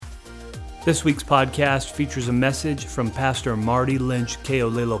This week's podcast features a message from Pastor Marty Lynch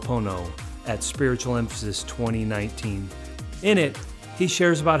Keolelopono at Spiritual Emphasis 2019. In it, he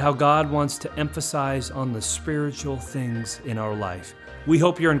shares about how God wants to emphasize on the spiritual things in our life. We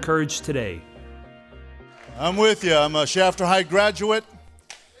hope you're encouraged today. I'm with you. I'm a Shafter High graduate.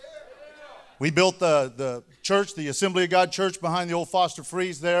 We built the church, the Assembly of God church behind the old Foster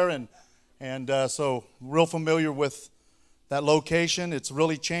Freeze there, and so real familiar with that location. It's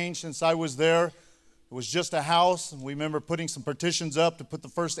really changed since I was there. It was just a house, and we remember putting some partitions up to put the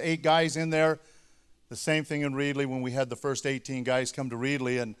first 8 guys in there. The same thing in Reedley when we had the first 18 guys come to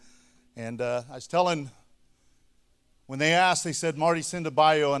Reedley, and I was telling, when they asked, they said, "Marty, send a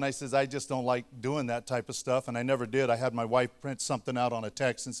bio," and I said, "I just don't like doing that type of stuff," and I never did. I had my wife print something out on a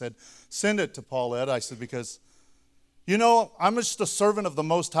text and said, "Send it to Paulette." I said, because, you know, I'm just a servant of the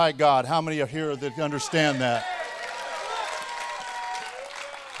Most High God. How many are here that understand that?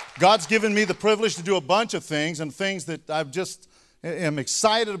 God's given me the privilege to do a bunch of things, and things that I just am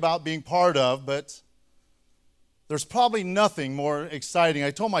excited about being part of, but there's probably nothing more exciting.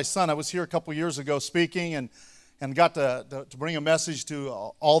 I told my son, I was here a couple years ago speaking and got to bring a message to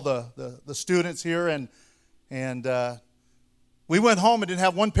all the students here, and we went home and didn't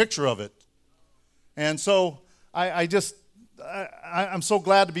have one picture of it. And so I'm so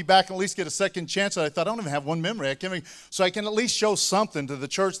glad to be back and at least get a second chance. I thought, I don't even have one memory. So I can at least show something to the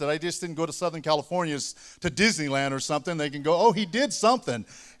church that I just didn't go to Southern California to Disneyland or something. They can go, oh, he did something.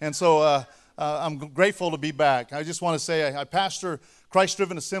 And so I'm grateful to be back. I just want to say I pastor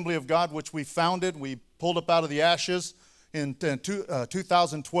Christ-Driven Assembly of God, which we founded. We pulled up out of the ashes in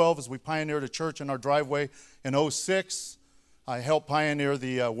 2012 as we pioneered a church in our driveway in 2006. I helped pioneer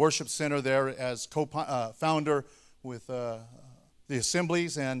the worship center there as co-founder with the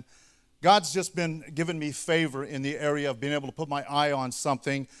assemblies, and God's just been giving me favor in the area of being able to put my eye on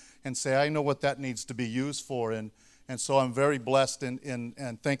something and say, I know what that needs to be used for, and so I'm very blessed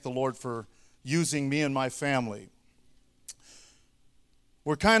and thank the Lord for using me and my family.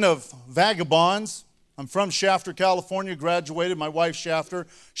 We're kind of vagabonds. I'm from Shafter, California, graduated. My wife, Shafter,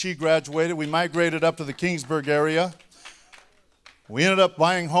 she graduated. We migrated up to the Kingsburg area. We ended up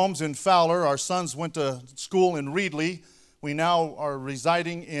buying homes in Fowler. Our sons went to school in Reedley. We now are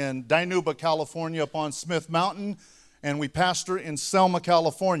residing in Dinuba, California, up on Smith Mountain, and we pastor in Selma,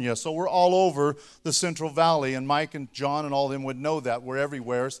 California. So we're all over the Central Valley, and Mike and John and all of them would know that. We're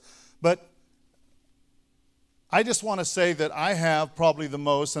everywhere. But I just want to say that I have probably the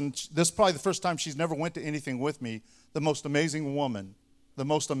most, and this is probably the first time she's never went to anything with me, the most amazing woman, the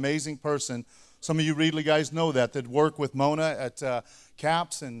most amazing person. Some of you Reedley guys know that work with Mona at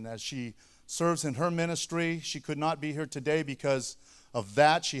CAPS, and as she serves in her ministry. She could not be here today because of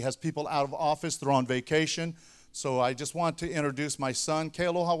that. She has people out of office. They're on vacation. So I just want to introduce my son.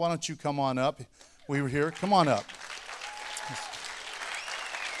 Kealoha, why don't you come on up? We were here. Come on up.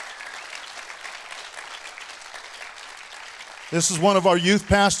 This is one of our youth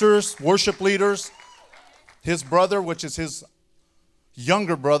pastors, worship leaders. His brother, which is his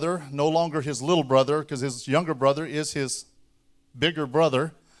younger brother, no longer his little brother, because his younger brother is his bigger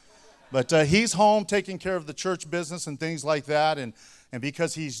brother. But he's home taking care of the church business and things like that. And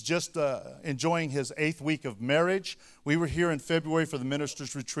because he's just enjoying his 8th week of marriage, we were here in February for the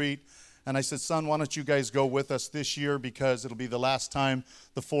ministers' retreat. And I said, son, why don't you guys go with us this year, because it'll be the last time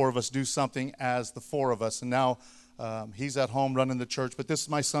the 4 of us do something as the 4 of us. And now he's at home running the church. But this is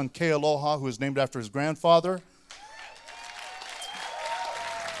my son, Kealoha, who is named after his grandfather.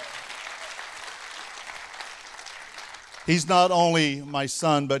 He's not only my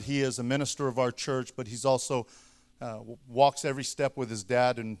son, but he is a minister of our church, but he's also walks every step with his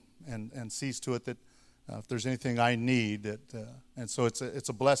dad and sees to it that if there's anything I need, and so it's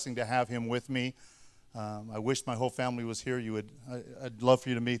a blessing to have him with me. I wish my whole family was here. I'd love for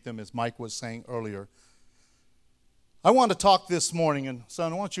you to meet them, as Mike was saying earlier. I want to talk this morning, and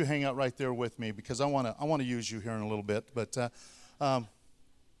son, I want you to hang out right there with me, because I want to use you here in a little bit. But I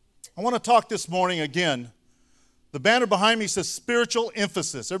want to talk this morning again. The banner behind me says spiritual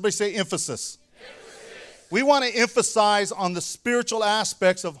emphasis. Everybody say emphasis. We want to emphasize on the spiritual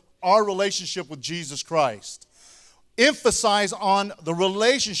aspects of our relationship with Jesus Christ. Emphasize on the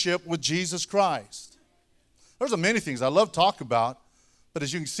relationship with Jesus Christ. There's many things I love to talk about, but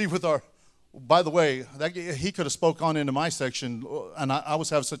as you can see with by the way, he could have spoke on into my section, and I was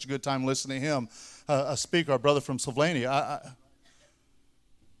having such a good time listening to him, a speaker, our brother from Sylvania.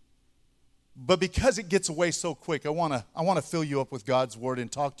 But because it gets away so quick, I want to fill you up with God's word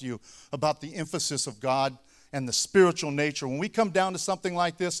and talk to you about the emphasis of God and the spiritual nature. When we come down to something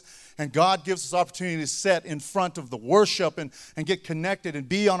like this and God gives us opportunity to sit in front of the worship and get connected and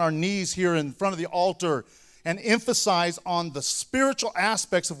be on our knees here in front of the altar and emphasize on the spiritual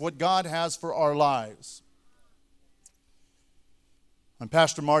aspects of what God has for our lives. I'm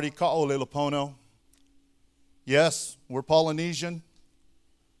Pastor Marty Ka'olelapono. Yes, we're Polynesian.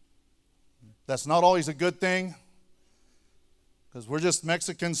 That's not always a good thing because we're just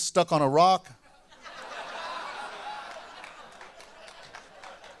Mexicans stuck on a rock.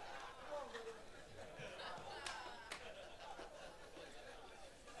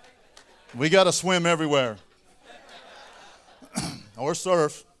 We got to swim everywhere or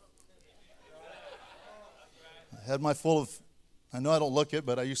surf. I had my full of, I know I don't look it,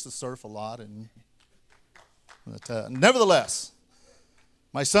 but I used to surf a lot. But nevertheless,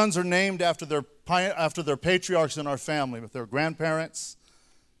 my sons are named after their patriarchs in our family, with their grandparents,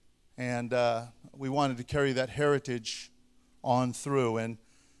 and we wanted to carry that heritage on through. And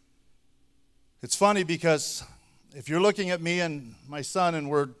it's funny because if you're looking at me and my son and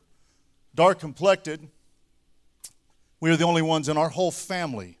we're dark complected, we're the only ones in our whole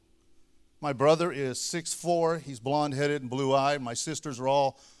family. My brother is 6'4", he's blonde-headed and blue-eyed. My sisters are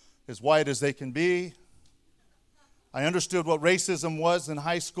all as white as they can be. I understood what racism was in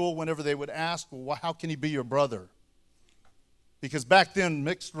high school whenever they would ask, well, how can he be your brother? Because back then,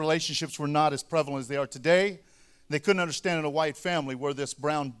 mixed relationships were not as prevalent as they are today. They couldn't understand in a white family where this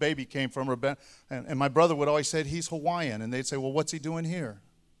brown baby came from. And my brother would always say, he's Hawaiian. And they'd say, well, what's he doing here?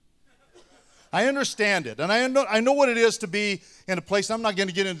 I understand it. And I know what it is to be in a place. I'm not going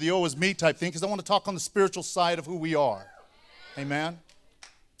to get into the oh is me type thing because I want to talk on the spiritual side of who we are. Amen?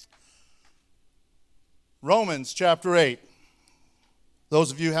 Romans chapter 8.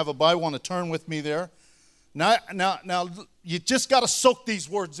 Those of you who have a Bible want to turn with me there. Now, you just got to soak these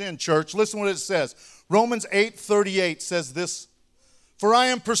words in, church. Listen what it says. Romans 8:38 says this. For I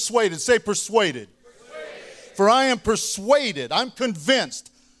am persuaded. Say persuaded. For I am persuaded. I'm convinced.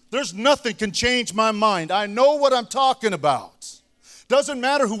 There's nothing can change my mind. I know what I'm talking about. Doesn't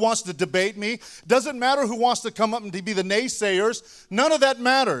matter who wants to debate me. Doesn't matter who wants to come up and to be the naysayers. None of that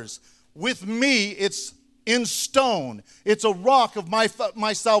matters. With me, it's in stone. It's a rock of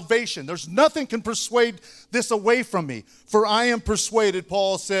my salvation. There's nothing can persuade this away from me. For I am persuaded,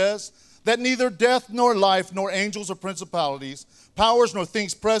 Paul says, that neither death nor life, nor angels or principalities, powers nor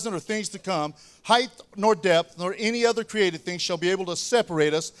things present or things to come, height nor depth, nor any other created thing shall be able to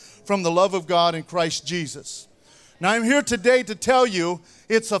separate us from the love of God in Christ Jesus. Now I'm here today to tell you,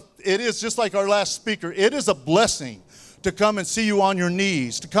 it is just like our last speaker, it is a blessing to come and see you on your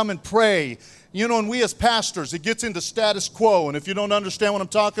knees, to come and pray. You know, and we as pastors, it gets into status quo, and if you don't understand what I'm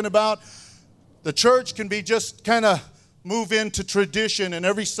talking about, the church can be just kind of move into tradition, and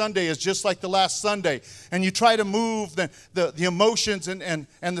every Sunday is just like the last Sunday. And you try to move the emotions and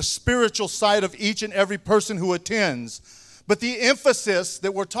the spiritual side of each and every person who attends. But the emphasis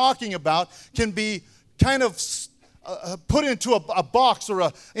that we're talking about can be kind of put into a box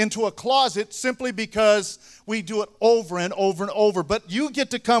or into a closet simply because we do it over and over and over. But you get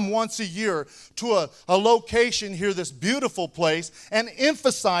to come once a year to a location here, this beautiful place, and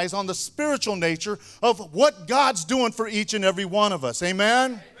emphasize on the spiritual nature of what God's doing for each and every one of us.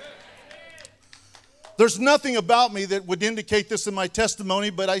 Amen? There's nothing about me that would indicate this in my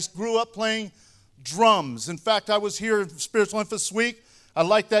testimony, but I grew up playing drums. In fact, I was here at Spiritual Emphasis Week. I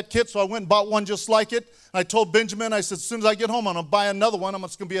liked that kit, so I went and bought one just like it. I told Benjamin, I said, as soon as I get home, I'm going to buy another one.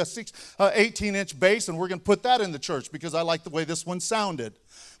 It's going to be a 18-inch bass, and we're going to put that in the church because I like the way this one sounded.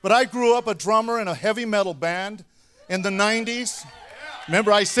 But I grew up a drummer in a heavy metal band in the 90s.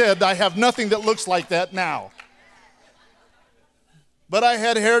 Remember, I said I have nothing that looks like that now. But I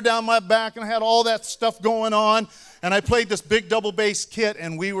had hair down my back, and I had all that stuff going on, and I played this big double bass kit,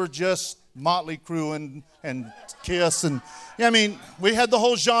 and we were just Motley Crue and Kiss, and we had the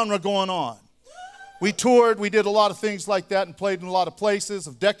whole genre going on. We toured, we did a lot of things like that and played in a lot of places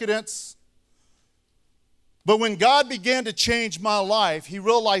of decadence. But when God began to change my life,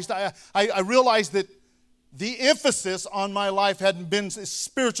 I realized that the emphasis on my life hadn't been as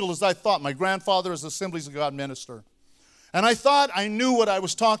spiritual as I thought. My grandfather is Assemblies of God minister. And I thought I knew what I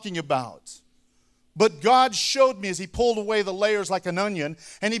was talking about. But God showed me as He pulled away the layers like an onion,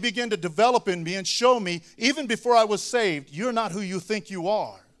 and He began to develop in me and show me, even before I was saved, you're not who you think you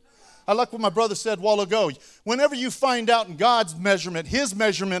are. I like what my brother said a while ago. Whenever you find out in God's measurement, His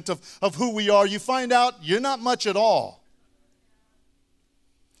measurement of who we are, you find out you're not much at all.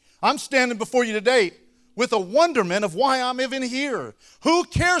 I'm standing before you today with a wonderment of why I'm even here. Who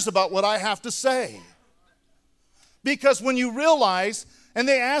cares about what I have to say? Because when you realize And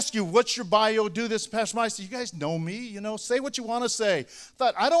they ask you, what's your bio? Do this, Pastor Mike. I say, you guys know me, say what you want to say.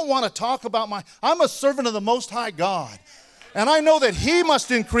 I don't want to talk about I'm a servant of the Most High God. And I know that He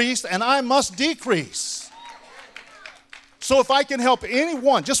must increase and I must decrease. So if I can help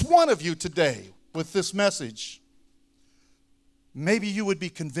anyone, just one of you today with this message, maybe you would be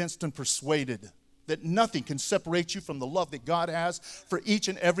convinced and persuaded that nothing can separate you from the love that God has for each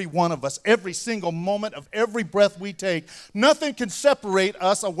and every one of us. Every single moment of every breath we take, nothing can separate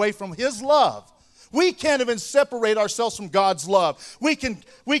us away from His love. We can't even separate ourselves from God's love. We can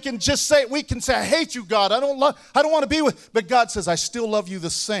say, I hate you, God. I don't want to be with, but God says, I still love you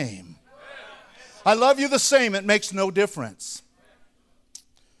the same. I love you the same. It makes no difference.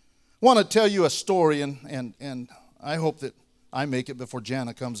 I want to tell you a story, and I hope that I make it before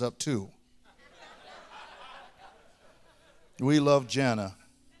Jana comes up too. We love Jana.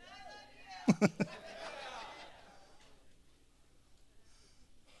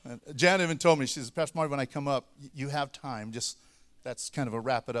 Jana even told me, she says, Pastor Marty, when I come up, you have time. Just, that's kind of a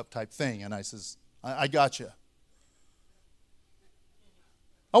wrap it up type thing. And I says, I got you.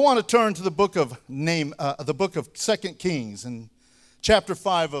 I want to turn to the book of 2 Kings, and chapter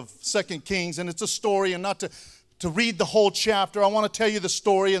 5 of 2 Kings. And it's a story, and not to read the whole chapter. I want to tell you the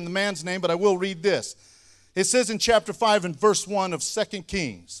story in the man's name, but I will read this. It says in chapter 5 and verse 1 of 2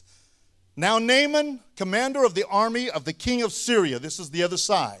 Kings, now Naaman, commander of the army of the king of Syria. This is the other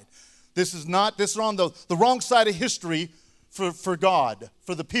side. This is on the wrong side of history for God,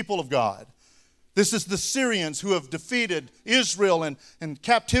 for the people of God. This is the Syrians who have defeated Israel, and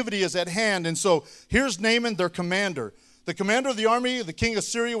captivity is at hand. And so here's Naaman, their commander. The commander of the army of the king of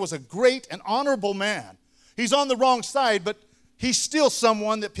Syria was a great and honorable man. He's on the wrong side, but he's still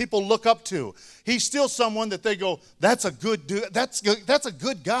someone that people look up to. He's still someone that they go, that's a good dude. That's a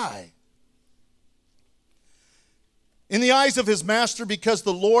good guy. In the eyes of his master, because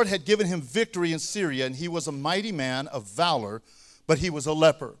the Lord had given him victory in Syria, and he was a mighty man of valor, but he was a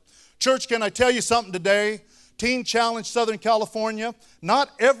leper. Church, can I tell you something today? Teen Challenge, Southern California, not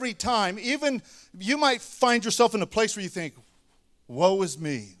every time, even you might find yourself in a place where you think, woe is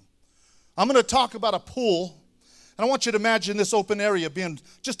me. I'm going to talk about a pool, and I want you to imagine this open area being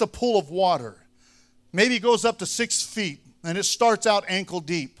just a pool of water. Maybe it goes up to 6 feet, and it starts out ankle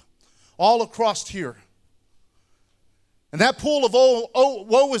deep, all across here. And that pool of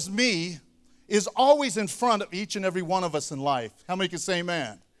woe is me is always in front of each and every one of us in life. How many can say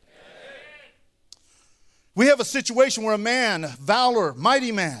amen? We have a situation where a man, valor,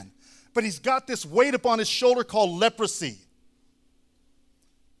 mighty man, but he's got this weight upon his shoulder called leprosy.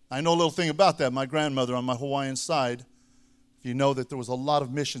 I know a little thing about that. My grandmother on my Hawaiian side, you know that there was a lot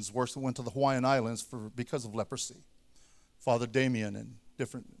of missions work that went to the Hawaiian Islands because of leprosy. Father Damien and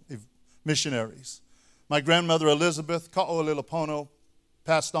different missionaries. My grandmother Elizabeth, Ka'olelapono,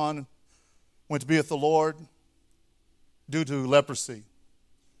 passed on, went to be with the Lord due to leprosy.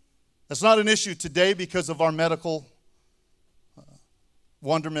 That's not an issue today because of our medical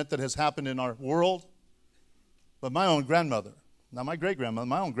wonderment that has happened in our world. But my own grandmother, not my great-grandmother,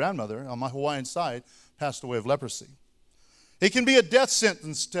 my own grandmother on my Hawaiian side passed away of leprosy. It can be a death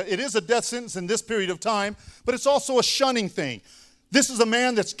sentence. It is a death sentence in this period of time, but it's also a shunning thing. This is a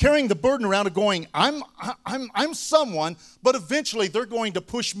man that's carrying the burden around and going, I'm someone, but eventually they're going to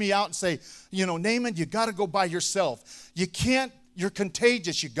push me out and say, Naaman, you got to go by yourself. You can't, you're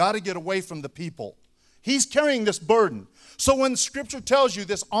contagious. You got to get away from the people. He's carrying this burden. So when Scripture tells you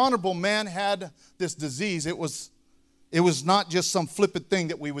this honorable man had this disease, it was not just some flippant thing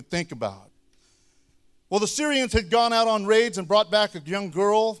that we would think about. Well, the Syrians had gone out on raids and brought back a young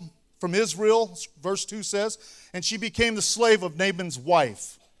girl from Israel, verse 2 says, and she became the slave of Naaman's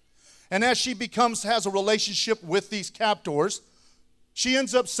wife. And as she has a relationship with these captors, she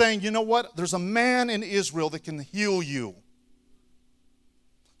ends up saying, you know what? There's a man in Israel that can heal you.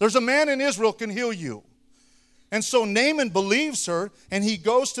 There's a man in Israel can heal you. And so Naaman believes her, and he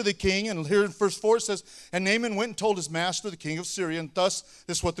goes to the king, and here in verse 4 it says, and Naaman went and told his master, the king of Syria, and thus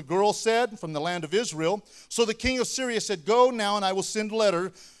this is what the girl said from the land of Israel. So the king of Syria said, go now, and I will send a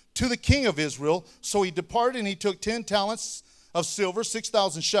letter to the king of Israel. So he departed, and he took 10 talents of silver,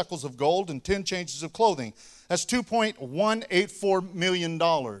 6,000 shekels of gold, and 10 changes of clothing. That's $2.184 million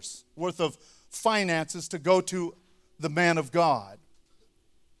worth of finances to go to the man of God.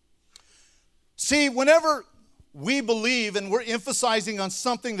 See, whenever we believe and we're emphasizing on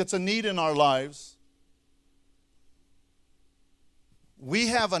something that's a need in our lives, we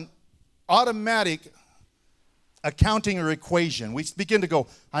have an automatic accounting or equation. We begin to go,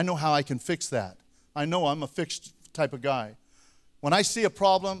 I know how I can fix that. I know I'm a fixed type of guy. When I see a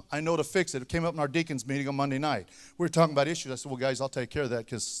problem, I know to fix it. It came up in our deacons meeting on Monday night. We were talking about issues. I said, well, guys, I'll take care of that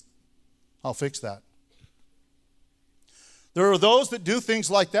because I'll fix that. There are those that do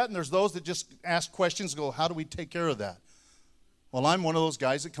things like that, and there's those that just ask questions and go, how do we take care of that? Well, I'm one of those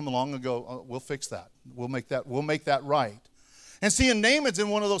guys that come along and go, oh, we'll fix that. We'll make that right. And see, and Naaman's in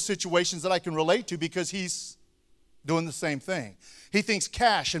one of those situations that I can relate to because he's doing the same thing. He thinks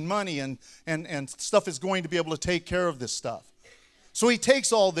cash and money and stuff is going to be able to take care of this stuff. So he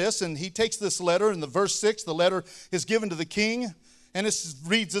takes all this and he takes this letter. In the verse 6, the letter is given to the king. And it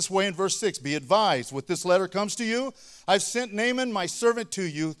reads this way in verse 6. Be advised, with this letter comes to you, I've sent Naaman, my servant, to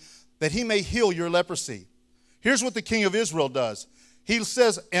you, that he may heal your leprosy. Here's what the king of Israel does. He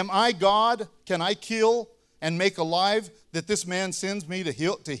says, am I God? Can I kill and make alive that this man sends me to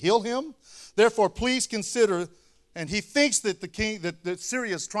heal him? Therefore, please consider. And he thinks that that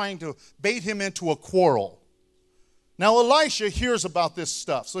Syria is trying to bait him into a quarrel. Now, Elisha hears about this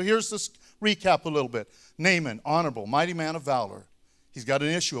stuff. So here's this recap a little bit. Naaman, honorable, mighty man of valor. He's got an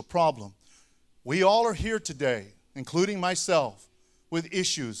issue, a problem. We all are here today, including myself, with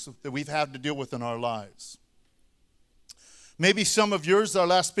issues that we've had to deal with in our lives. Maybe some of yours, our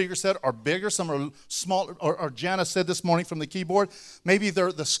last speaker said, are bigger. Some are smaller. Or Jana said this morning from the keyboard, maybe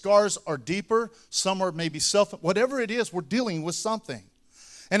the scars are deeper. Some are maybe whatever it is, we're dealing with something.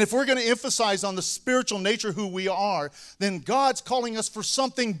 And if we're going to emphasize on the spiritual nature of who we are, then God's calling us for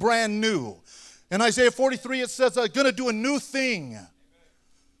something brand new. In Isaiah 43, it says, I'm going to do a new thing.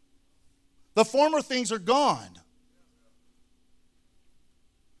 The former things are gone.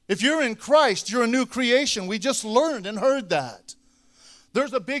 If you're in Christ, you're a new creation. We just learned and heard that.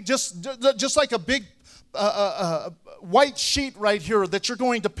 There's a big, just like a big white sheet right here that you're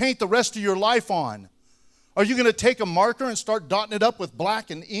going to paint the rest of your life on. Are you going to take a marker and start dotting it up with black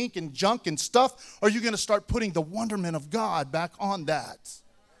and ink and junk and stuff? Or are you going to start putting the wonderment of God back on that?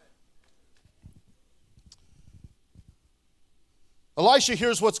 Elisha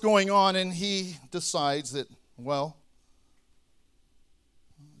hears what's going on and he decides that, well,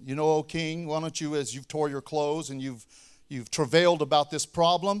 you know, O king, why don't you, as you've tore your clothes and you've travailed about this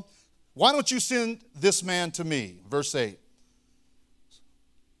problem, why don't you send this man to me? Verse 8.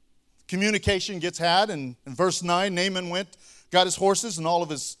 Communication gets had, and in verse 9, Naaman went, got his horses and all of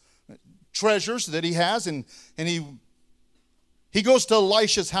his treasures that he has, and he goes to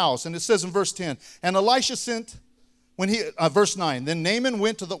Elisha's house, and it says in verse 10, and Elisha sent, verse 9, then Naaman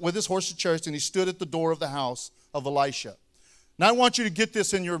went with his horse and chariots, and he stood at the door of the house of Elisha. Now I want you to get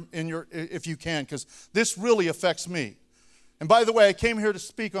this in your if you can, because this really affects me. And by the way, I came here to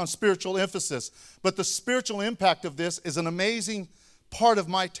speak on spiritual emphasis, but the spiritual impact of this is an amazing part of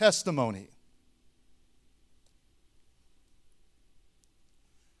my testimony.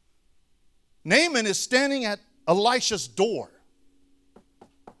 Naaman is standing at Elisha's door.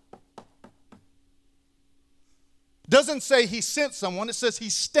 Doesn't say he sent someone, it says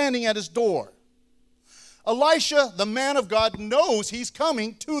he's standing at his door. Elisha, the man of God, knows he's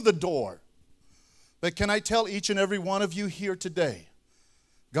coming to the door. But can I tell each and every one of you here today,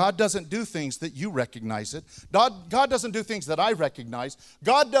 God doesn't do things that you recognize it. God doesn't do things that I recognize.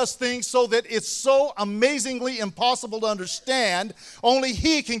 God does things so that it's so amazingly impossible to understand. Only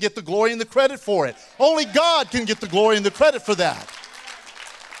He can get the glory and the credit for it. Only God can get the glory and the credit for that.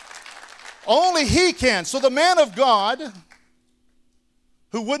 Only He can. So the man of God,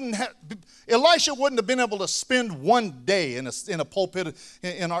 Elisha wouldn't have been able to spend one day in a pulpit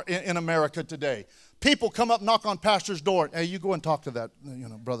in America today. People come up, knock on pastor's door. Hey, you go and talk to that,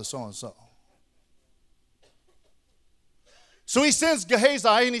 brother so-and-so. So he sends Gehazi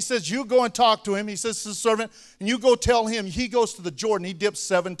and he says, you go and talk to him. He says to the servant, and you go tell him. He goes to the Jordan. He dips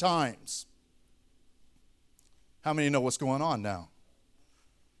 7 times. How many know what's going on now?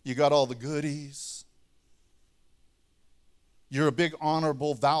 You got all the goodies. You're a big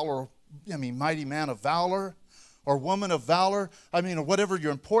honorable mighty man of valor. Or woman of valor, or whatever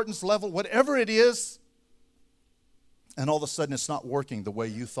your importance level, whatever it is, and all of a sudden it's not working the way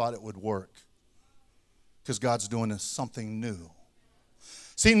you thought it would work because God's doing something new.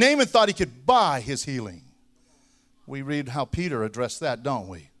 See, Naaman thought he could buy his healing. We read how Peter addressed that, don't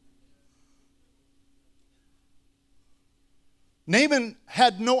we? Naaman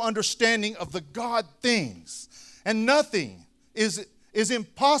had no understanding of the God things, and nothing is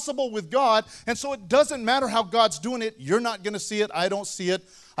impossible with God, and so it doesn't matter how God's doing it. You're not going to see it. I don't see it.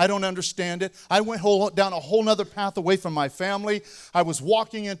 I don't understand it. I went down a whole other path away from my family. I was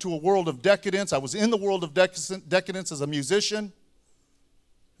walking into a world of decadence. I was in the world of decadence as a musician,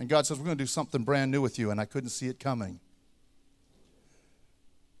 and God says, we're going to do something brand new with you, and I couldn't see it coming.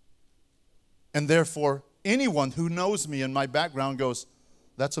 And therefore, anyone who knows me and my background goes,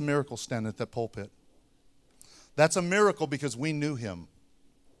 that's a miracle standing at that pulpit. That's a miracle because we knew him.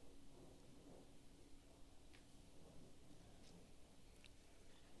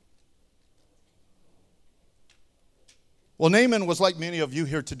 Well, Naaman was like many of you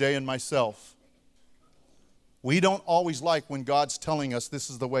here today and myself. We don't always like when God's telling us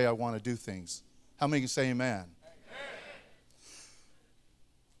this is the way I want to do things. How many can say amen?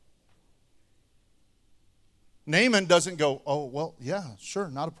 Amen. Naaman doesn't go, oh, well, yeah, sure,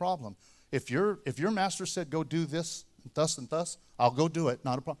 not a problem. If your master said go do this and thus, I'll go do it,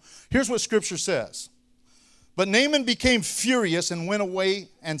 not a problem. Here's what Scripture says. But Naaman became furious and went away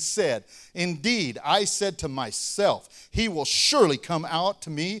and said, indeed, I said to myself, he will surely come out to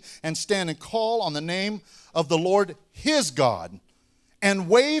me and stand and call on the name of the Lord his God and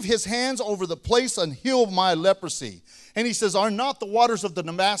wave his hands over the place and heal my leprosy. And he says, are not the waters of the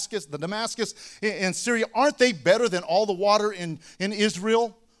Damascus in Syria, aren't they better than all the water in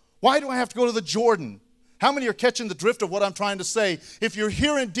Israel? Why do I have to go to the Jordan? How many are catching the drift of what I'm trying to say? If you're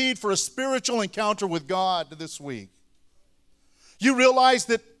here indeed for a spiritual encounter with God this week, you realize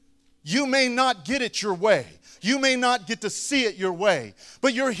that you may not get it your way. You may not get to see it your way.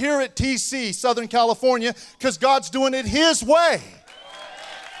 But you're here at TC, Southern California, because God's doing it his way.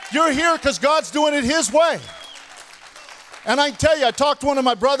 You're here because God's doing it his way. And I can tell you, I talked to one of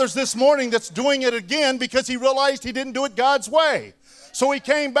my brothers this morning that's doing it again because he realized he didn't do it God's way. So he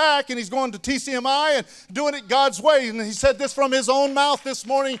came back and he's going to TCMI and doing it God's way. And he said this from his own mouth this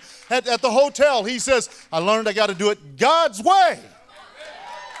morning at the hotel. He says, I learned I got to do it God's way.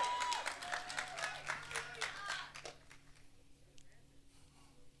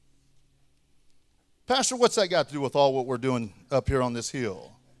 Pastor, what's that got to do with all what we're doing up here on this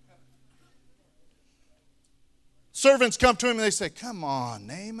hill? Servants come to him and they say, come on,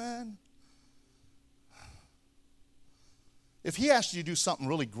 Naaman. If he asked you to do something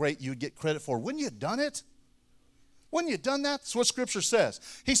really great you'd get credit for, wouldn't you have done it? Wouldn't you have done that? That's what Scripture says.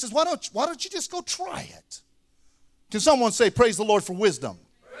 He says, why don't you just go try it? Can someone say, praise the Lord for wisdom?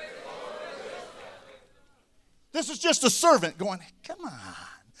 Praise the Lord for wisdom. This is just a servant going, come on,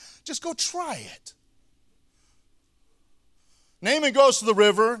 just go try it. Naaman goes to the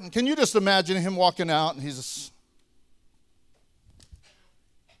river, and can you just imagine him walking out, and he's just...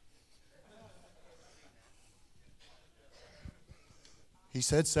 He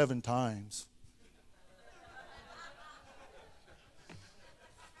said 7 times.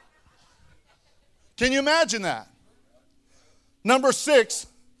 Can you imagine that? Number 6,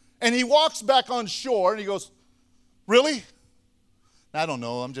 and he walks back on shore and he goes, really? I don't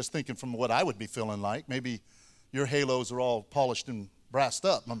know. I'm just thinking from what I would be feeling like. Maybe your halos are all polished and brassed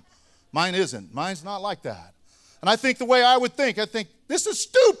up. Mine isn't. Mine's not like that. And I think the way I think, this is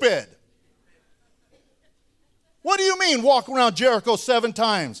stupid. What do you mean walk around Jericho 7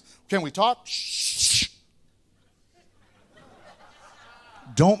 times? Can we talk? Shh.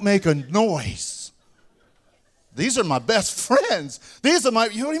 Don't make a noise. These are my best friends. These are my,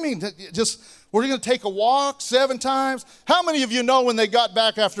 you know what I mean? Just, we're going to take a walk 7 times. How many of you know when they got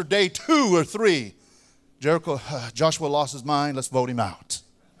back after day 2 or 3? Joshua lost his mind. Let's vote him out.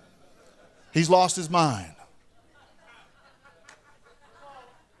 He's lost his mind.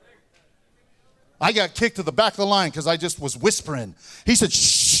 I got kicked to the back of the line because I just was whispering. He said,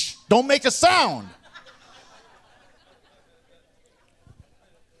 shh, don't make a sound.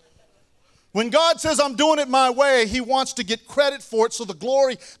 When God says I'm doing it my way, he wants to get credit for it so the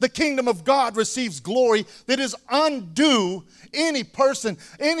glory, the kingdom of God receives glory that is undue any person,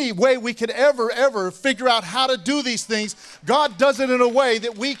 any way we could ever figure out how to do these things. God does it in a way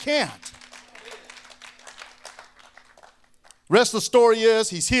that we can't. Rest of the story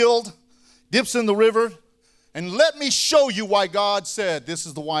is he's healed. Dips in the river, and let me show you why God said, this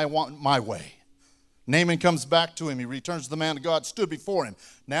is the way I want my way. Naaman comes back to him. He returns to the man of God, stood before him.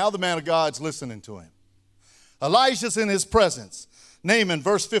 Now the man of God's listening to him. Elijah's in his presence. Naaman,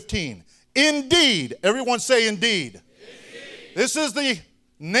 verse 15. Indeed, everyone say indeed. Indeed. This is the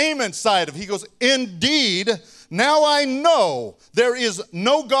Naaman side of it. He goes, indeed, now I know there is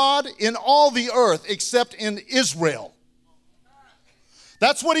no God in all the earth except in Israel.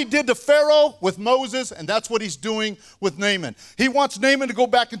 That's what he did to Pharaoh with Moses, and that's what he's doing with Naaman. He wants Naaman to go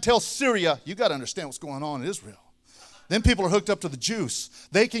back and tell Syria, you got to understand what's going on in Israel. Then people are hooked up to the juice.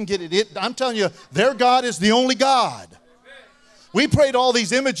 They can get it. I'm telling you, their God is the only God. We prayed all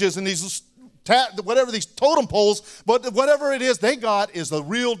these images and these totem poles, but whatever it is they got is the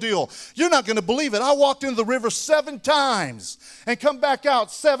real deal. You're not going to believe it. I walked into the river 7 times and come back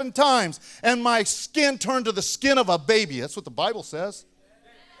out 7 times, and my skin turned to the skin of a baby. That's what the Bible says.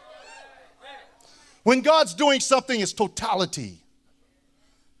 When God's doing something, it's totality.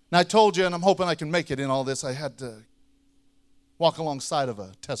 And I told you, and I'm hoping I can make it in all this, I had to walk alongside of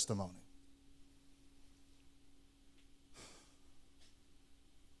a testimony.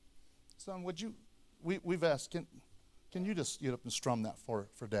 Son, would you, we've asked, can you just get up and strum that for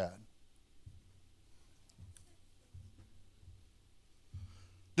Dad?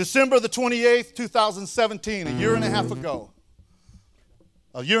 December the 28th, 2017, a year and a half ago.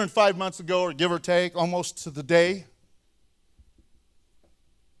 A year and 5 months ago, or give or take, almost to the day.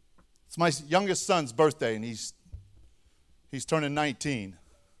 It's my youngest son's birthday, and he's turning 19.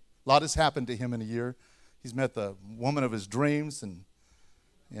 A lot has happened to him in a year. He's met the woman of his dreams, and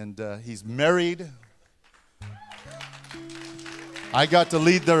he's married. I got to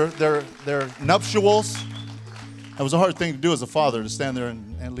lead their nuptials. That was a hard thing to do as a father, to stand there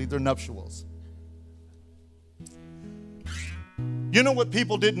and lead their nuptials. You know what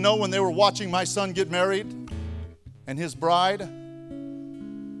people didn't know when they were watching my son get married and his bride?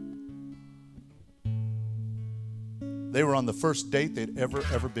 They were on the first date they'd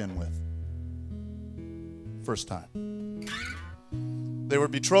ever been with. First time. They were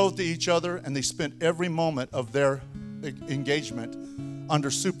betrothed to each other, and they spent every moment of their engagement under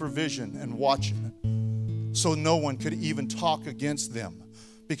supervision and watching, so no one could even talk against them.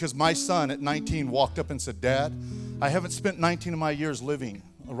 Because my son at 19 walked up and said, Dad, I haven't spent 19 of my years living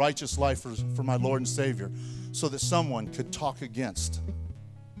a righteous life for my Lord and Savior so that someone could talk against.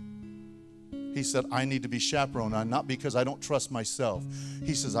 He said, I need to be chaperoned, not because I don't trust myself.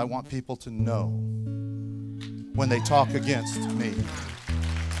 He says, I want people to know when they talk against me.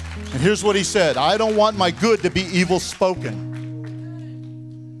 And here's what he said, I don't want my good to be evil spoken.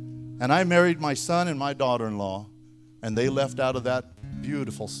 And I married my son and my daughter-in-law, and they left out of that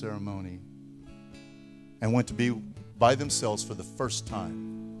beautiful ceremony and went to be by themselves for the first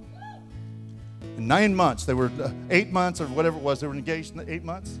time. In 9 months, they were 8 months or whatever it was, they were engaged in 8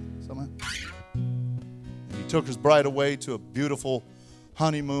 months. Something. And he took his bride away to a beautiful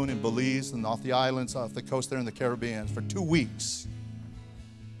honeymoon in Belize and off the islands, off the coast there in the Caribbean for 2 weeks.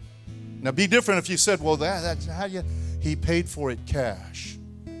 Now, it'd be different if you said, well, that's how you, he paid for it cash.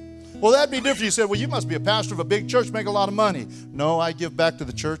 Well, that'd be different if you said, well, you must be a pastor of a big church, make a lot of money. No, I give back to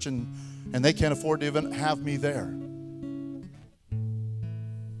the church, and they can't afford to even have me there.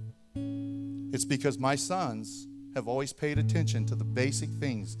 It's because my sons have always paid attention to the basic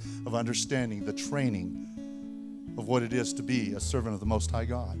things of understanding the training of what it is to be a servant of the Most High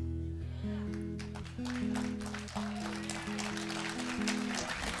God.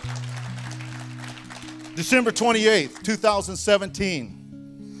 December 28th, 2017.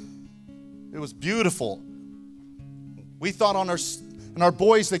 It was beautiful. We thought on our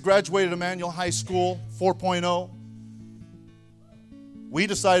boys that graduated Emmanuel High School 4.0, we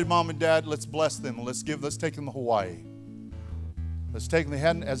decided, Mom and Dad, let's bless them and let's take them to Hawaii. Let's take them. They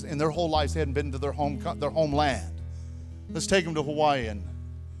hadn't, as in their whole lives, they hadn't been to their homeland. Let's take them to Hawaii. And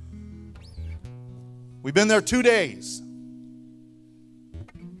we've been there 2 days.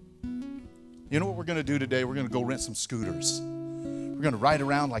 You know what we're going to do today? We're going to go rent some scooters. We're going to ride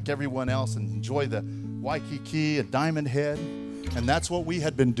around like everyone else and enjoy the Waikiki and Diamond Head. And that's what we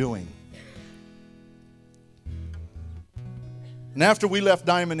had been doing. And after we left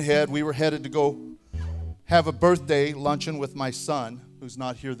Diamond Head, we were headed to go have a birthday luncheon with my son, who's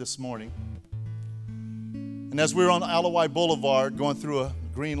not here this morning. And as we were on Alawai Boulevard going through a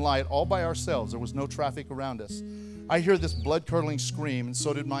green light all by ourselves, there was no traffic around us, I hear this blood-curdling scream, and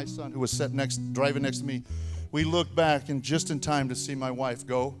so did my son, who was driving next to me. We looked back, and just in time to see my wife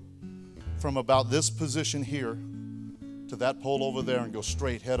go from about this position here to that pole over there and go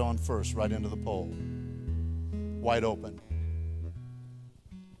straight head on first right into the pole, wide open.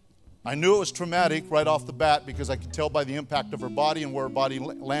 I knew it was traumatic right off the bat because I could tell by the impact of her body and where her body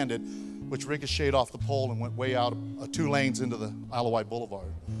landed, which ricocheted off the pole and went way out 2 lanes into the Alawai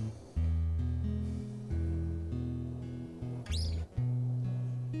Boulevard.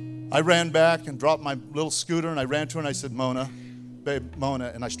 I ran back and dropped my little scooter, and I ran to her and I said, Mona, babe,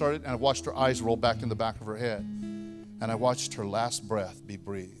 Mona. And I watched her eyes roll back in the back of her head. And I watched her last breath be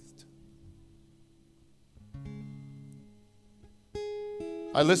breathed.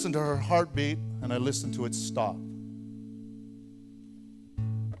 I listened to her heartbeat, and I listened to it stop.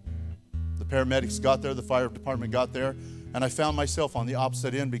 The paramedics got there, the fire department got there, and I found myself on the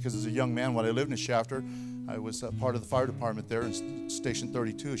opposite end because as a young man, when I lived in Shafter, I was part of the fire department there in Station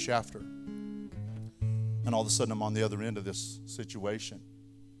 32, Shafter. And all of a sudden, I'm on the other end of this situation.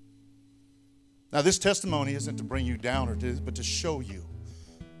 Now, this testimony isn't to bring you down, but to show you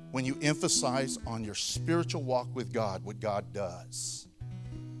when you emphasize on your spiritual walk with God, what God does.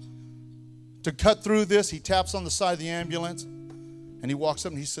 to cut through this, he taps on the side of the ambulance, and he walks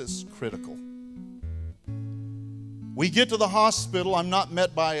up and he says, critical. We get to the hospital. I'm not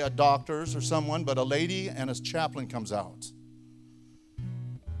met by a doctors or someone, but a lady and a chaplain comes out.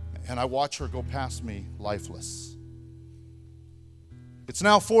 And I watch her go past me lifeless. It's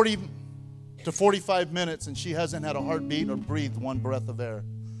now 40 to 45 minutes, and she hasn't had a heartbeat or breathed one breath of air.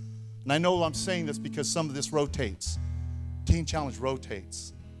 And I know I'm saying this because some of this rotates. Teen Challenge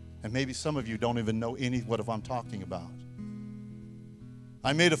rotates. And maybe some of you don't even know what I'm talking about.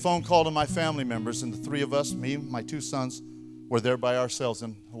 I made a phone call to my family members, and the three of us, me, my two sons, were there by ourselves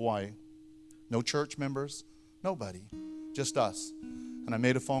in Hawaii. No church members, nobody, just us. And I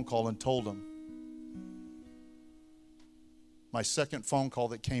made a phone call and told them. My second phone call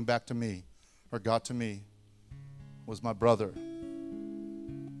that came back to me, or got to me, was my brother.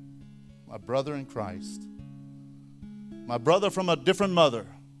 My brother in Christ. My brother from a different mother.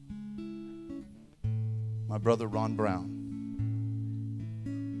 My brother Ron Brown.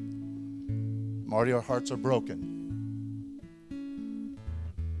 Marty, our hearts are broken.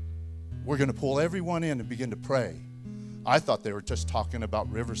 We're going to pull everyone in and begin to pray. I thought they were just talking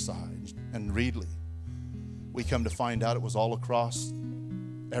about Riverside and Reedley. We come to find out it was all across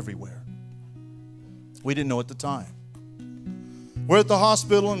everywhere. We didn't know at the time. We're at the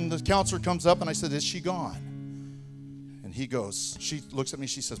hospital and the counselor comes up and I said, is she gone? And she looks at me,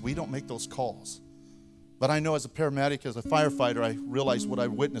 she says, we don't make those calls. But I know as a paramedic, as a firefighter, I realized what I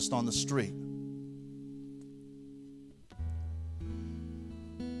witnessed on the street.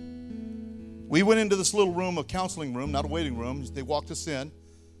 We went into this little room, a counseling room, not a waiting room. They walked us in.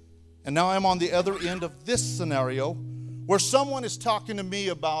 And now I'm on the other end of this scenario where someone is talking to me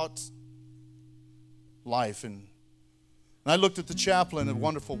about life. And I looked at the chaplain, a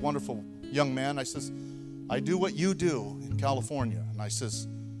wonderful, wonderful young man. I says, I do what you do in California. And I says,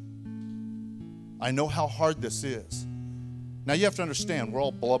 I know how hard this is. Now you have to understand, we're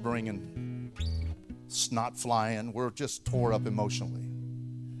all blubbering and snot flying. We're just tore up emotionally.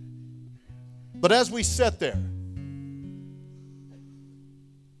 But as we sat there,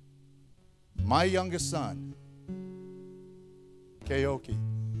 my youngest son, Keoki,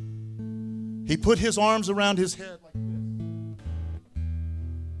 he put his arms around his head like this,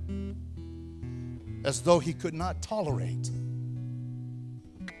 as though he could not tolerate.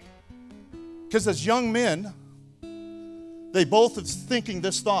 Because as young men, they both are thinking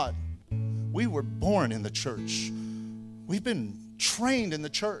this thought. We were born in the church. We've been trained in the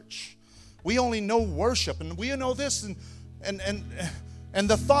church. We only know worship, and we know this, and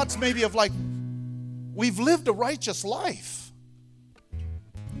the thoughts maybe of like, we've lived a righteous life.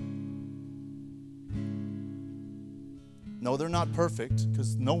 No, they're not perfect,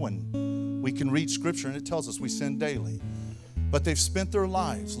 because we can read Scripture and it tells us we sin daily. But they've spent their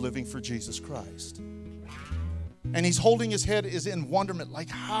lives living for Jesus Christ. And he's holding his head is in wonderment, like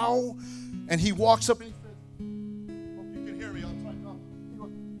how? And he walks up and he says, hope you can hear me. I'll try to talk. He goes,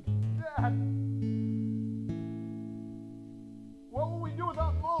 Dad, what will we do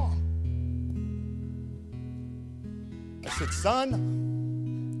without Mom? I said, son,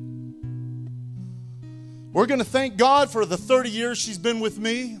 we're going to thank God for the 30 years she's been with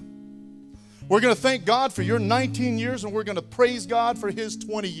me. We're going to thank God for your 19 years, and we're going to praise God for his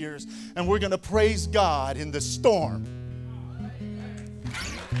 20 years. And we're going to praise God in the storm.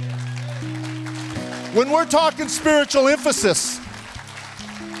 When we're talking spiritual emphasis,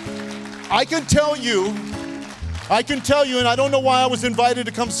 I can tell you, and I don't know why I was invited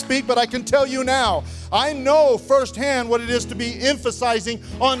to come speak, but I can tell you now, I know firsthand what it is to be emphasizing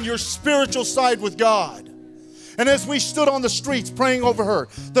on your spiritual side with God. And as we stood on the streets praying over her,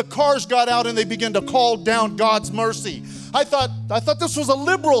 the cars got out and they began to call down God's mercy. I thought this was a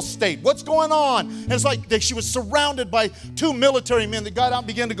liberal state. What's going on? And it's like she was surrounded by two military men that got out and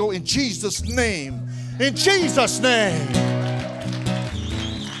began to go, in Jesus' name. In Jesus' name.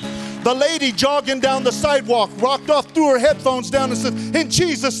 The lady jogging down the sidewalk rocked off, threw her headphones down and said, in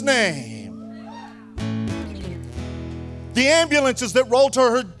Jesus' name. The ambulances that rolled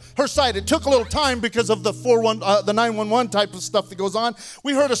to her side. It took a little time because of the 911 type of stuff that goes on.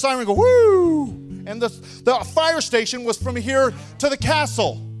 We heard a siren go, whoo! And the fire station was from here to the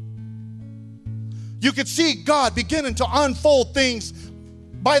castle. You could see God beginning to unfold things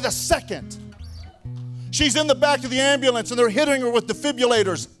by the second. She's in the back of the ambulance and they're hitting her with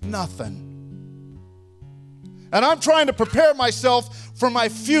defibrillators. Nothing. And I'm trying to prepare myself for my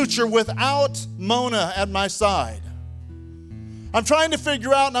future without Mona at my side. I'm trying to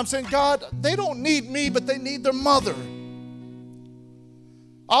figure out, and I'm saying, God, they don't need me, but they need their mother.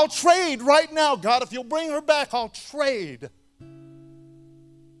 I'll trade right now, God. If you'll bring her back, I'll trade.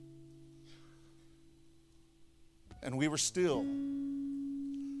 And we were still.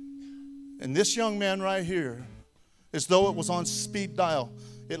 And this young man right here, as though it was on speed dial,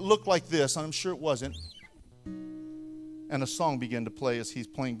 it looked like this. I'm sure it wasn't. And a song began to play as he's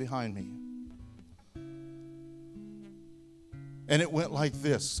playing behind me. And it went like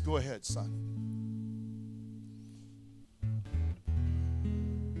this. Go ahead, son.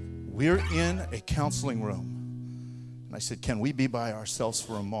 We're in a counseling room. And I said, can we be by ourselves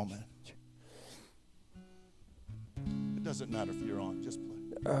for a moment? It doesn't matter if you're on, just play.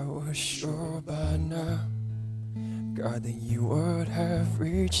 I was sure by now, God, that you would have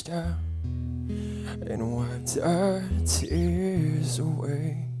reached out and wiped our tears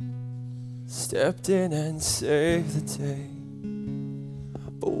away, stepped in and saved the day.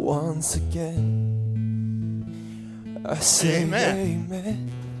 But once again, I say amen.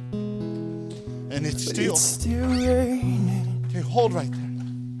 And it's still raining. Okay, hold right there.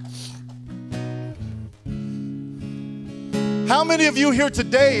 How many of you here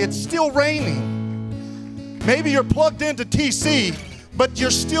today, it's still raining? Maybe you're plugged into TC, but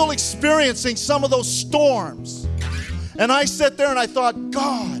you're still experiencing some of those storms. And I sat there and I thought,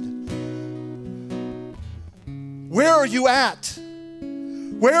 God, where are you at?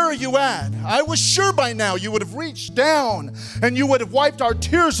 Where are you at? I was sure by now you would have reached down and you would have wiped our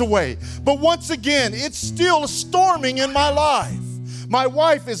tears away. But once again, it's still storming in my life. My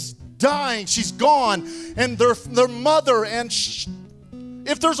wife is dying. She's gone. And their mother. And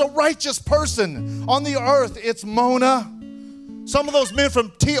if there's a righteous person on the earth, it's Mona. Some of those men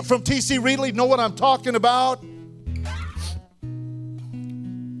from TC Reedley know what I'm talking about.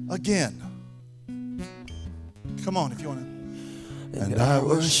 Again. Come on if you want to. And I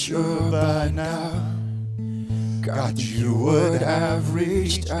was sure by now, God, you would have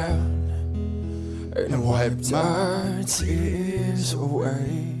reached out and wiped our tears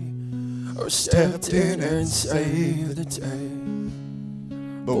away, or stepped in and saved the day.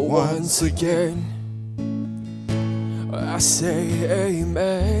 But once again, I say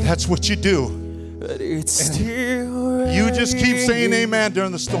amen. That's what you do. But it's still raining. You just keep saying amen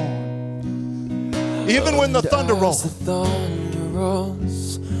during the storm. Even when the thunder rolls.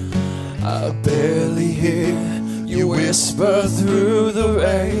 I barely hear you whisper through the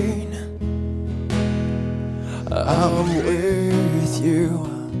rain. I'm with you.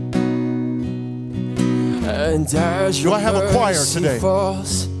 And as Do I have a choir today?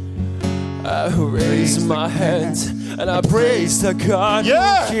 Falls, I raise my hands and I praise the God who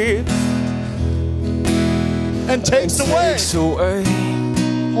gives and takes away.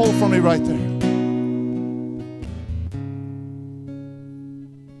 Hold for me right there.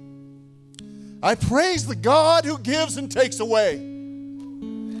 I praise the God who gives and takes away.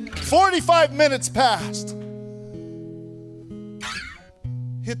 45 minutes passed.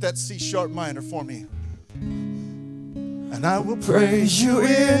 Hit that C sharp minor for me. And I will praise you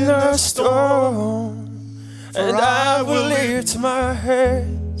in the storm, and I will lift my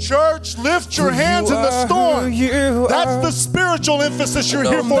head. Church, lift your hands in the storm. That's the spiritual emphasis you're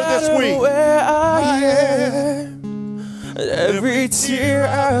here for this week. Where I am, every tear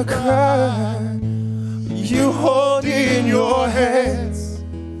I cry, you hold in your hands.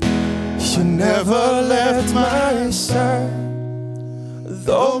 You never left my side,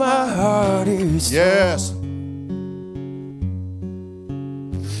 though my heart is yes.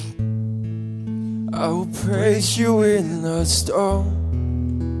 I will praise you in the storm.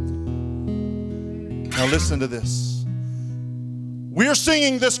 Now listen to this. We're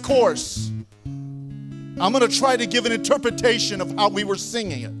singing this chorus. I'm going to try to give an interpretation of how we were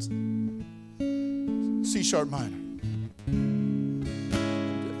singing it. C sharp minor.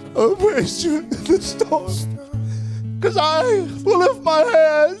 I praise you in the storm, because I will lift my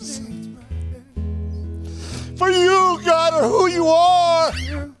hands. For you, God, are who you are.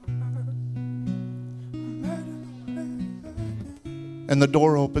 And the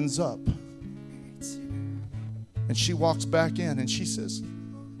door opens up. And she walks back in and she says,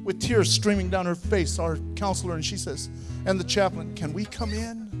 with tears streaming down her face, our counselor, and she says, and the chaplain, can we come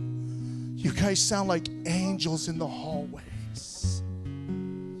in? You guys sound like angels in the hallways.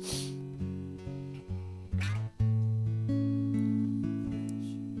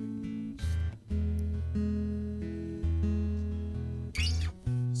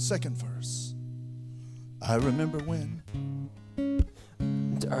 Second verse. I remember when.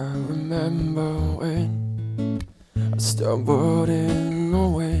 I remember when I stumbled in the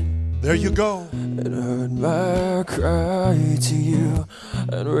wind. There you go. And heard my cry to you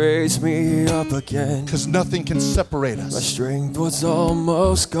and raised me up again. Because nothing can separate My us. strength was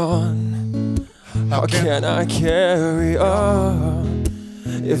almost gone. How can I carry on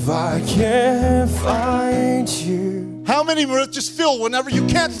if I can't find you. How many just feel whenever you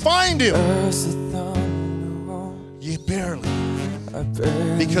can't find Him? As the thunder rolls, You barely. I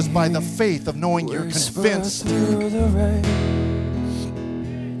barely Because by the faith of knowing you're whisper convinced, through the rain,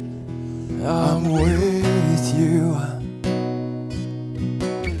 I'm with you.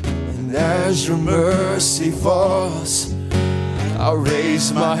 And as your mercy falls, I'll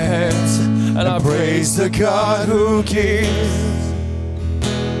raise my hands and I praise the God who gives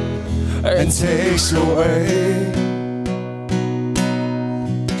and takes away.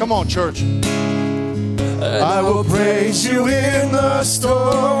 come on, church. And I will praise you in the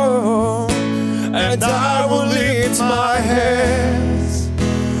storm, and I will lift my hands,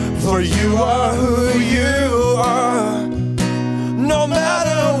 for you are who you are, no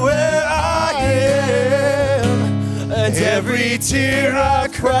matter where I am. And every tear I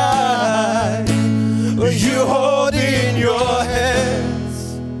cry, you hold in your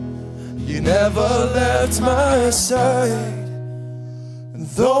hands. You never left my side,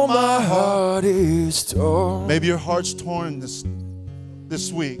 though my heart is torn. Maybe your heart's torn this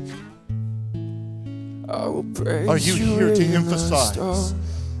week. I will praise Are you here to in the emphasize storm.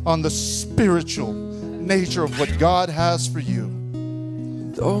 on the spiritual nature of what God has for you?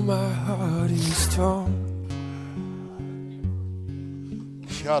 Though my heart is torn,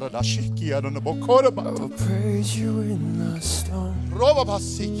 I will praise you in the storm.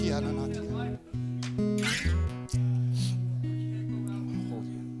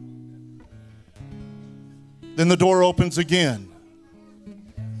 Then the door opens again.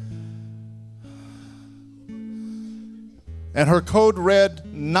 And her code read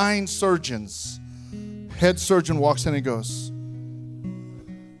 9 surgeons. Head surgeon walks in and goes,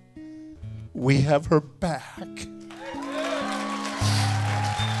 "We have her back."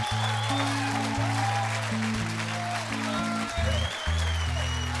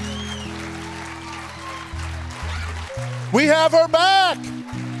 We have her back.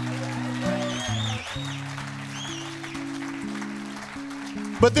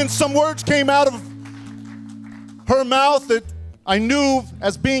 But then some words came out of her mouth that I knew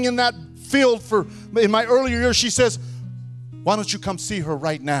as being in that field in my earlier years. She says, "Why don't you come see her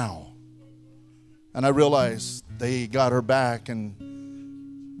right now?" And I realized they got her back and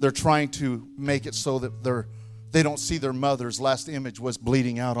they're trying to make it so that they don't see their mother's last image was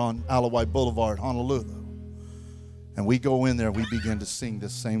bleeding out on Alawai Boulevard, Honolulu. And we go in there, we begin to sing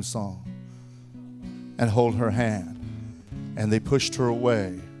this same song and hold her hand. And they pushed her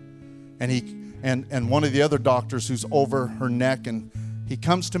away. And one of the other doctors who's over her neck, and he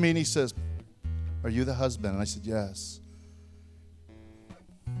comes to me and he says, "Are you the husband?" And I said, "Yes."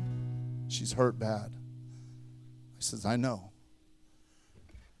 "She's hurt bad." He says, "I know."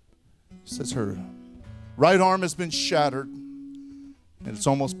 He says, "Her right arm has been shattered, and it's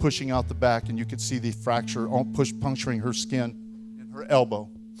almost pushing out the back, and you could see the fracture puncturing her skin in her elbow.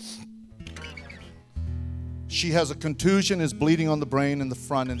 She has a contusion, is bleeding on the brain in the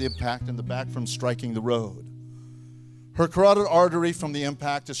front and the impact in the back from striking the road. Her carotid artery from the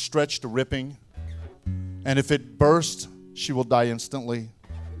impact is stretched to ripping, and if it bursts, she will die instantly.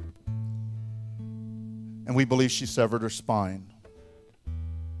 And we believe she severed her spine.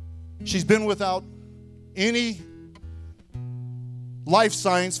 She's been without any life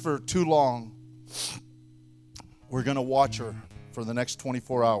signs for too long. We're going to watch her for the next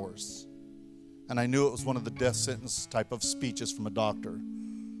 24 hours. And I knew it was one of the death sentence type of speeches from a doctor.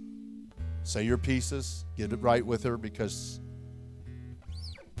 Say your pieces, get it right with her, because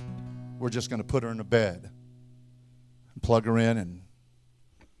we're just going to put her in a bed and plug her in. And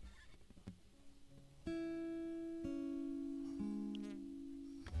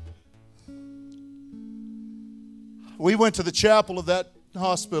we went to the chapel of that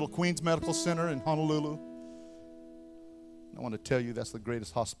hospital, Queens Medical Center in Honolulu. I want to tell you that's the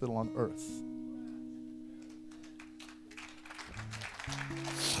greatest hospital on earth.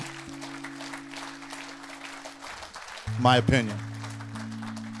 My opinion.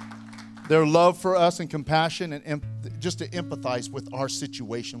 Their love for us and compassion and just to empathize with our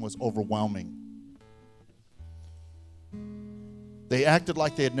situation was overwhelming. They acted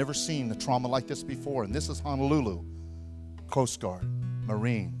like they had never seen a trauma like this before. And this is Honolulu. Coast Guard,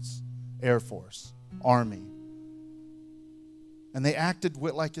 Marines, Air Force, Army. And they acted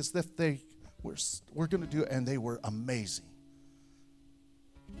like as if we're going to do it, and they were amazing.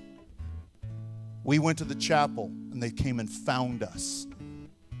 We went to the chapel, and they came and found us.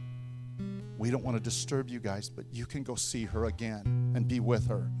 We don't want to disturb you guys, but you can go see her again and be with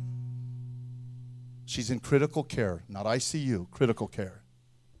her. She's in critical care, not ICU, critical care.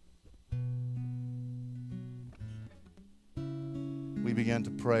 we began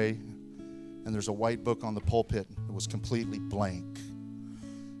to pray, and there's a white book on the pulpit that was completely blank.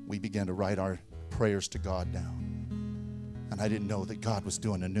 We began to write our prayers to God down. And I didn't know that God was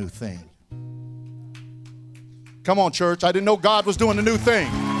doing a new thing. Come on, church. I didn't know God was doing a new thing.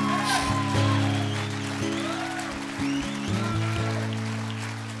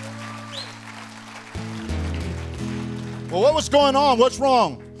 Well, what was going on? What's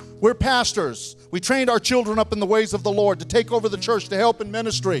wrong? We're pastors. We trained our children up in the ways of the Lord to take over the church, to help in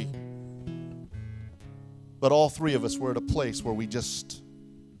ministry. But all three of us were at a place where we just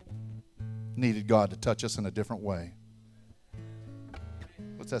needed God to touch us in a different way.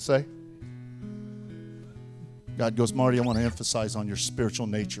 What's that say? God goes, Marty, I want to emphasize on your spiritual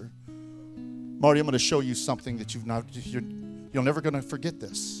nature. Marty, I'm going to show you something that you're never going to forget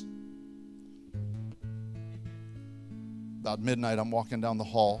this. About midnight, I'm walking down the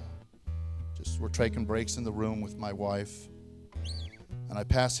hall. We're taking breaks in the room with my wife. And I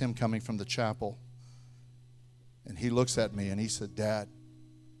pass him coming from the chapel. And he looks at me and he said, Dad,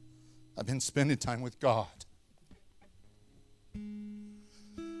 I've been spending time with God.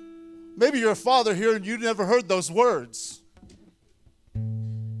 Maybe you're a father here and you never heard those words.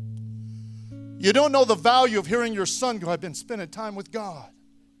 You don't know the value of hearing your son go, I've been spending time with God.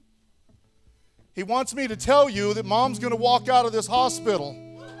 He wants me to tell you that Mom's going to walk out of this hospital.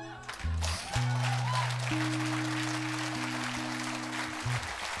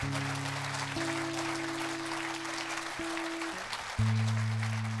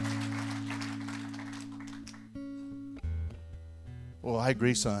 Well, I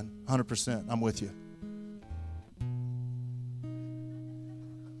agree, son. 100%. I'm with you.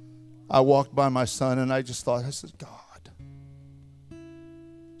 I walked by my son and I just thought, I said, God,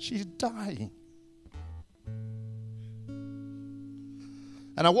 she's dying.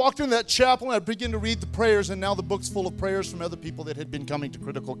 And I walked in that chapel and I began to read the prayers, and now the book's full of prayers from other people that had been coming to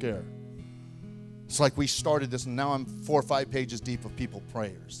critical care. It's like we started this and now I'm 4 or 5 pages deep of people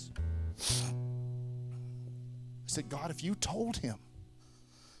prayers. I said, God, if you told him,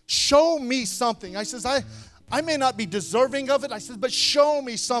 show me something. I says, I may not be deserving of it. I said, but show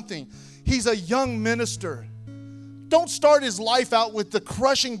me something. He's a young minister. Don't start his life out with the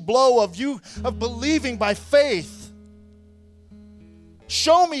crushing blow of believing by faith.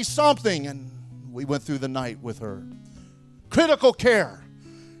 Show me something. And we went through the night with her. Critical care.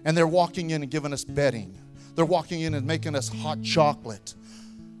 And they're walking in and giving us bedding. They're walking in and making us hot chocolate.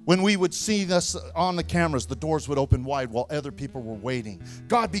 When we would see us on the cameras, the doors would open wide while other people were waiting.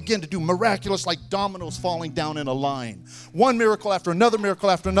 God began to do miraculous, like dominoes falling down in a line. One miracle after another miracle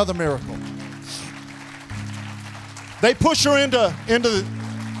after another miracle. They push her into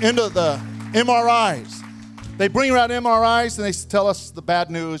the MRIs. They bring her out MRIs and they tell us the bad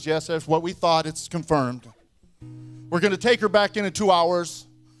news. Yes, that's what we thought. It's confirmed. We're going to take her back in 2 hours,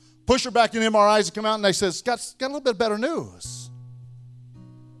 push her back in MRIs and come out and they says, got a little bit better news.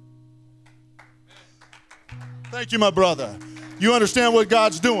 Thank you, my brother. You understand what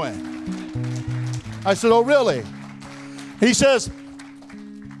God's doing? I said, oh, really? He says,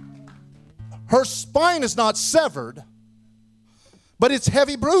 her spine is not severed, but it's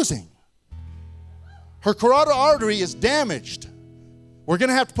heavy bruising. Her carotid artery is damaged. We're going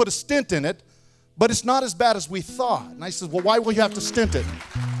to have to put a stent in it, but it's not as bad as we thought. And I said, well, why will you have to stent it?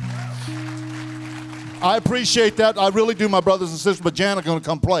 I appreciate that. I really do, my brothers and sisters, but Jan's going to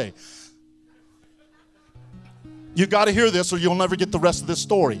come play. You got to hear this or you'll never get the rest of this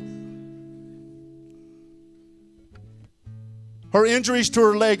story. Her injuries to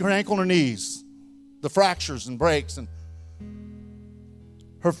her leg, her ankle, and her knees, the fractures and breaks, and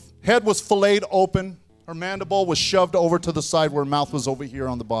her head was filleted open. Her mandible was shoved over to the side where her mouth was over here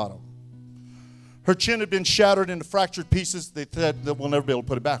on the bottom. Her chin had been shattered into fractured pieces. They said that we'll never be able to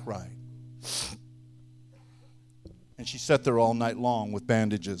put it back right. And she sat there all night long with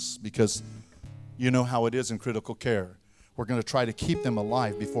bandages because you know how it is in critical care. We're going to try to keep them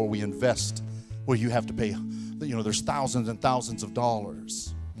alive before we invest where you have to pay, there's thousands and thousands of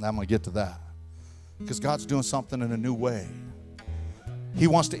dollars. And I'm going to get to that. Because God's doing something in a new way. He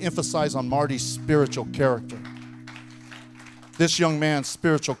wants to emphasize on Marty's spiritual character. This young man's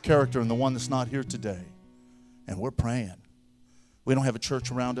spiritual character and the one that's not here today. And we're praying. We don't have a church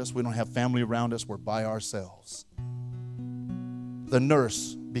around us. We don't have family around us. We're by ourselves. The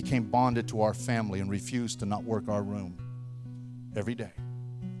nurse became bonded to our family and refused to not work our room every day.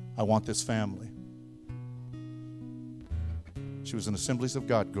 I want this family. She was an Assemblies of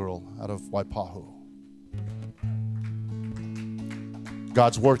God girl out of Waipahu.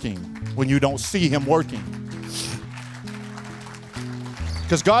 God's working when you don't see him working.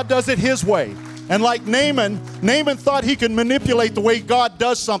 Because God does it his way. And like Naaman thought he could manipulate the way God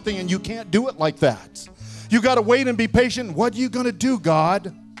does something, and you can't do it like that. You got to wait and be patient. What are you going to do,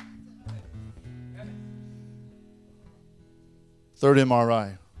 God? Third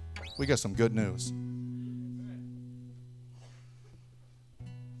MRI. We got some good news.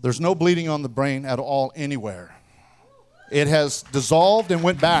 There's no bleeding on the brain at all anywhere. It has dissolved and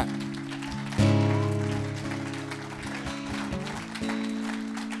went back.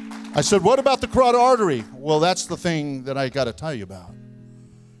 I said, what about the carotid artery? Well, that's the thing that I got to tell you about.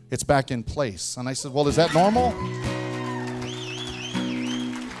 It's back in place. And I said, well, is that normal?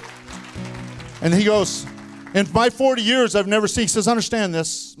 And he goes, in my 40 years, I've never seen, he says, understand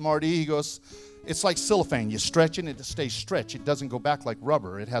this, Marty. He goes, it's like cellophane. You stretch it, it stays stretched. It doesn't go back like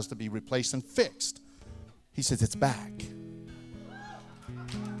rubber. It has to be replaced and fixed. He says, it's back.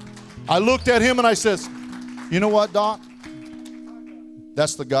 I looked at him and I says, you know what, Doc?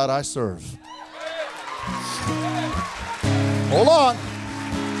 That's the God I serve. Hold on.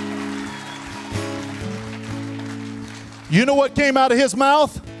 You know what came out of his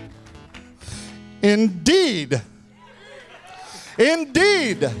mouth? Indeed.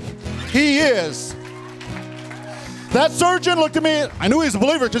 Indeed, he is. That surgeon looked at me. I knew he was a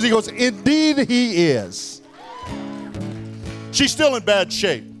believer because he goes, indeed, he is. She's still in bad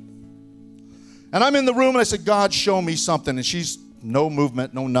shape. And I'm in the room and I said, God, show me something. And she's no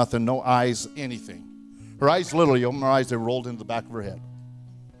movement, no nothing, no eyes, anything. Her eyes literally opened her eyes, they rolled into the back of her head.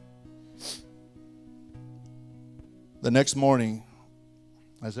 The next morning,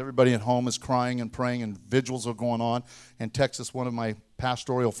 as everybody at home is crying and praying and vigils are going on, in Texas, one of my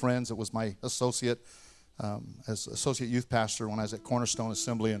pastoral friends, that was my associate, as associate youth pastor when I was at Cornerstone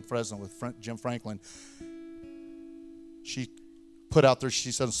Assembly in Fresno with Jim Franklin, she put out there,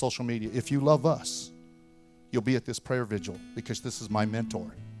 she said on social media, if you love us, you'll be at this prayer vigil because this is my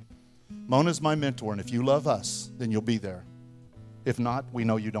mentor. Mona's my mentor, and if you love us, then you'll be there. If not, we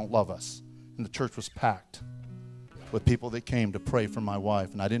know you don't love us. And the church was packed with people that came to pray for my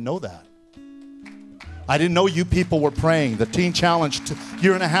wife, and I didn't know that. I didn't know you people were praying. The Teen Challenge a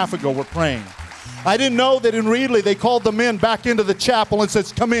year and a half ago were praying. I didn't know that in Reedley they called the men back into the chapel and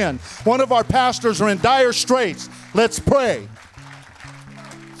said, come in. One of our pastors are in dire straits. Let's pray.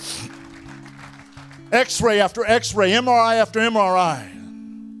 X-ray after X-ray, MRI after MRI.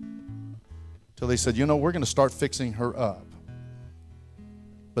 Till they said, we're going to start fixing her up.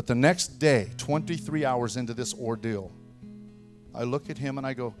 But the next day, 23 hours into this ordeal, I look at him and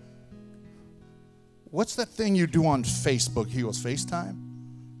I go, what's that thing you do on Facebook? He goes, FaceTime?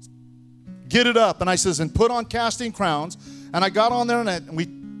 Get it up. And I says, and put on Casting Crowns. And I got on there and we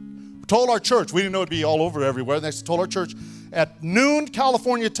told our church, we didn't know it'd be all over everywhere. And I told our church, at noon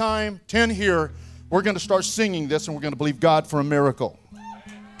California time, 10 here, we're going to start singing this and we're going to believe God for a miracle.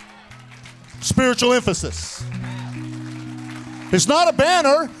 Spiritual emphasis. It's not a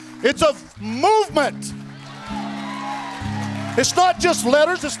banner, it's a movement. It's not just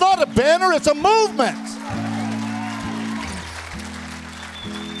letters, it's not a banner, it's a movement.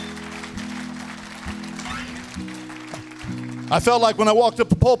 I felt like when I walked up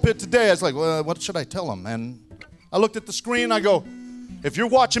the pulpit today, I was like, well, what should I tell them? And I looked at the screen, I go, if you're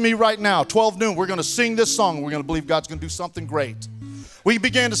watching me right now, 12 noon, we're going to sing this song. We're going to believe God's going to do something great. We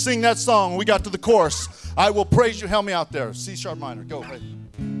began to sing that song. We got to the chorus. I will praise you. Help me out there. C sharp minor. Go. Right.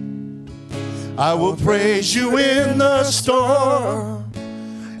 I will praise you in the storm,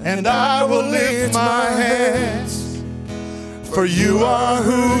 and I will lift my hands, for you are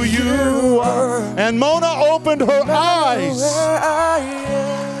who you are. And Mona opened her eyes.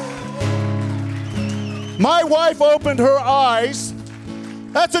 My wife opened her eyes.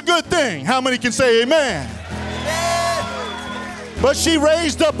 That's a good thing. How many can say amen? Amen. But she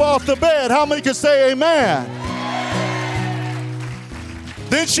raised up off the bed. How many can say amen?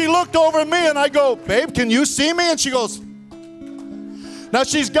 Then she looked over at me and I go, babe, can you see me? And she goes, now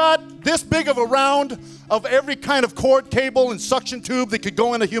she's got this big of a round of every kind of cord, cable, and suction tube that could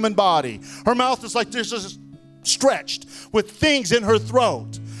go in a human body. Her mouth is like this, just stretched with things in her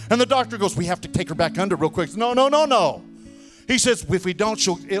throat. And the doctor goes, we have to take her back under real quick. No. He says, if we don't,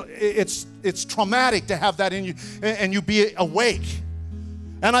 it's traumatic to have that in you and you be awake.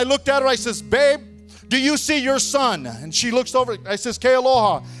 And I looked at her, I says, babe, do you see your son? And she looks over, I says, Ke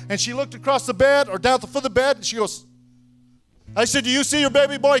aloha. And she looked across the bed or down at the foot of the bed and she goes, I said, do you see your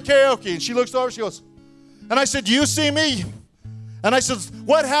baby boy Keoki? And she looks over, she goes, and I said, do you see me? And I said,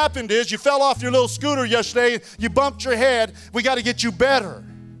 what happened is you fell off your little scooter yesterday, you bumped your head, we got to get you better.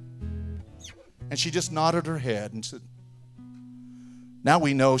 And she just nodded her head and said, now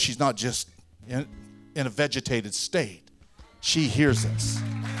we know she's not just in a vegetated state. She hears us.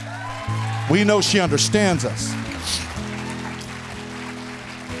 We know she understands us.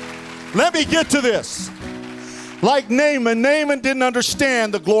 Let me get to this. Like Naaman didn't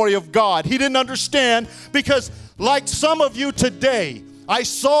understand the glory of God. He didn't understand because, like some of you today, I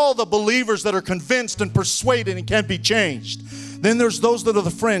saw the believers that are convinced and persuaded and can't be changed. Then there's those that are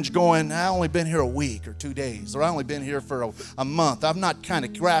the fringe going, I only been here a week or 2 days, or I only been here for a month. I'm not kind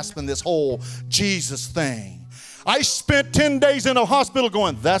of grasping this whole Jesus thing. I spent 10 days in a hospital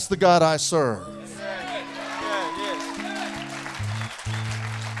going, that's the God I serve.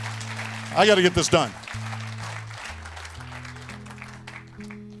 I got to get this done.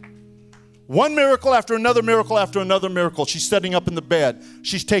 One miracle after another miracle after another miracle. She's setting up in the bed.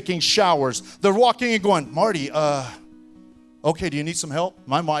 She's taking showers. They're walking and going, Marty, okay, do you need some help?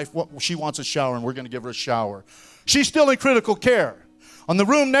 My wife, she wants a shower, and we're going to give her a shower. She's still in critical care. On the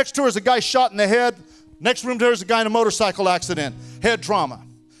room next to her is a guy shot in the head. Next room to her is a guy in a motorcycle accident. Head trauma.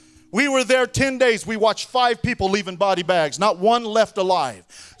 We were there 10 days. We watched 5 people leaving body bags. Not one left alive.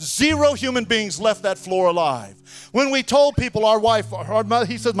 0 human beings left that floor alive. When we told people, our wife, our mother,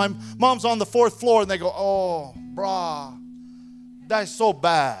 he said, my mom's on the 4th floor. And they go, oh, brah, that's so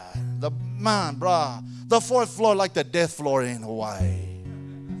bad. The 4th floor like the death floor in Hawaii.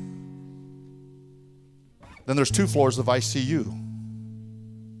 Then there's 2 floors of ICU.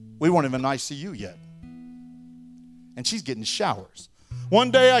 We weren't even in ICU yet. And she's getting showers. One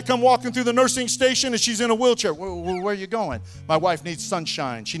day I come walking through the nursing station and she's in a wheelchair. Where are you going? My wife needs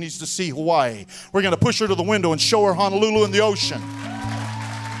sunshine. She needs to see Hawaii. We're going to push her to the window and show her Honolulu and the ocean.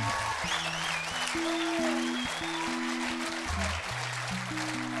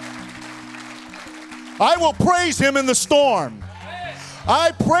 I will praise him in the storm.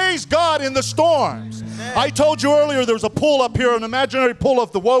 I praise God in the storms. I told you earlier there's a pool up here, an imaginary pool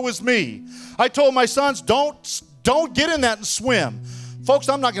of the woe is me. I told my sons, don't get in that and swim. Folks,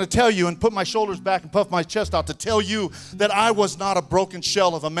 I'm not going to tell you and put my shoulders back and puff my chest out to tell you that I was not a broken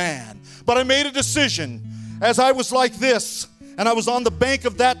shell of a man. But I made a decision as I was like this and I was on the bank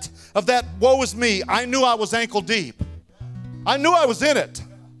of that woe is me. I knew I was ankle deep. I knew I was in it.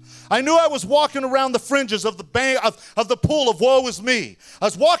 I knew I was walking around the fringes of the bank of the pool of woe is me. I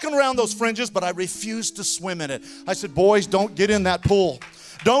was walking around those fringes, but I refused to swim in it. I said, boys, don't get in that pool.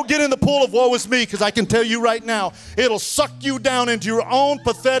 Don't get in the pool of woe is me, because I can tell you right now, it'll suck you down into your own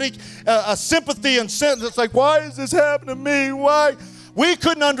pathetic sympathy and sentence. It's like, why is this happening to me? Why? We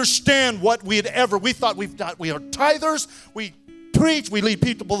couldn't understand what we thought we are tithers, we preach, we lead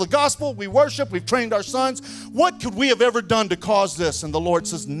people to the gospel, we worship, we've trained our sons. What could we have ever done to cause this? And the Lord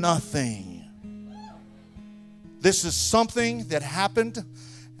says, nothing. This is something that happened,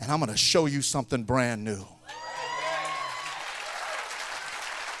 and I'm going to show you something brand new.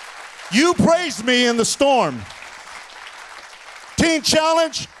 You praised me in the storm. Teen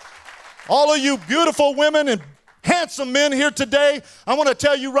Challenge, all of you beautiful women and handsome men here today, I want to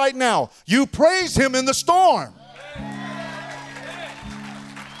tell you right now, you praise him in the storm.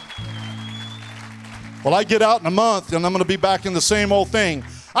 Well, I get out in a month and I'm going to be back in the same old thing.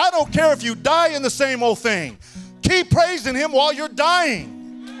 I don't care if you die in the same old thing. Keep praising him while you're dying.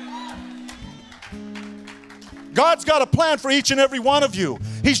 God's got a plan for each and every one of you.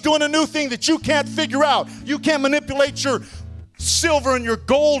 He's doing a new thing that you can't figure out. You can't manipulate your silver and your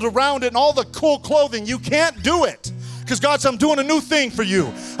gold around it and all the cool clothing. You can't do it. Because God said, I'm doing a new thing for you.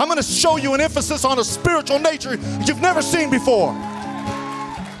 I'm going to show you an emphasis on a spiritual nature that you've never seen before.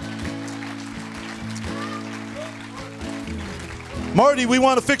 Marty, we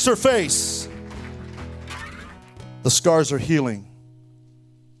want to fix her face. The scars are healing.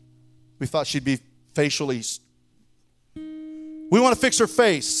 We thought she'd be facially. We want to fix her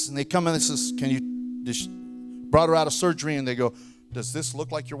face. And they come in and says, brought her out of surgery and they go, does this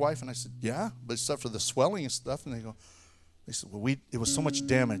look like your wife? And I said, yeah, but except for the swelling and stuff. And they said, well, it was so much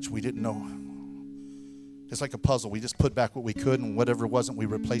damage we didn't know. It's like a puzzle. We just put back what we could and whatever wasn't, we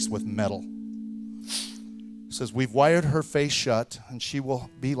replaced with metal. It says, we've wired her face shut and she will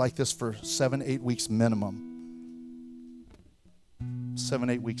be like this for 7-8 weeks minimum.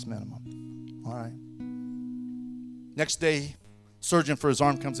 7-8 weeks minimum. All right. Next day, surgeon for his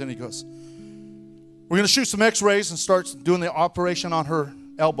arm comes in. He goes, we're going to shoot some x-rays and start doing the operation on her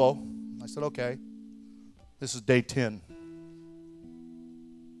elbow. I said, okay. This is day 10.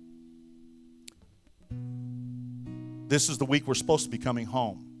 This is the week we're supposed to be coming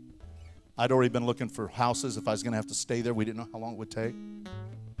home. I'd already been looking for houses if I was going to have to stay there. We didn't know how long it would take.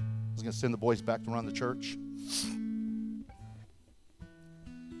 I was going to send the boys back to run the church.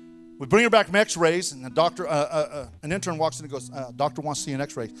 We bring her back from x-rays, and the doctor, an intern walks in and goes, doctor wants to see an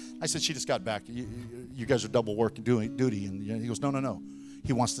x-ray. I said, she just got back. You guys are double working, doing duty. And he goes, no.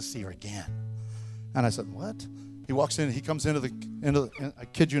 He wants to see her again. And I said, what? He walks in, he comes into the I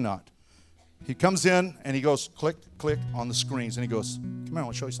kid you not. He comes in and he goes, click, click on the screens. And he goes, come here, I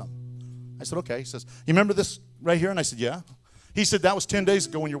want to show you something. I said, okay. He says, you remember this right here? And I said, yeah. He said, that was 10 days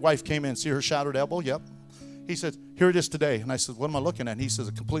ago when your wife came in. See her shattered elbow? Yep. He said, here it is today. And I said, what am I looking at? And he says,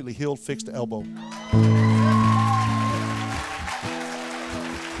 a completely healed, fixed elbow.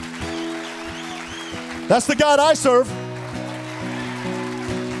 That's the God I serve.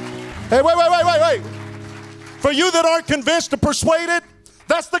 Hey, wait. For you that aren't convinced or persuaded,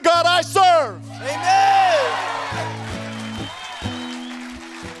 that's the God I serve. Amen.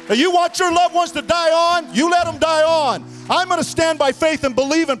 Now, you want your loved ones to die on? You let them die on. I'm going to stand by faith and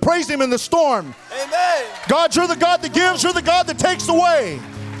believe and praise Him in the storm. Amen. God, you're the God that gives. You're the God that takes away.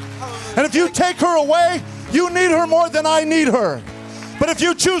 And if you take her away, you need her more than I need her. But if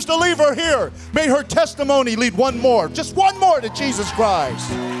you choose to leave her here, may her testimony lead one more, just one more, to Jesus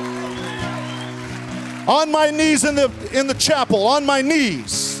Christ. On my knees in the chapel, on my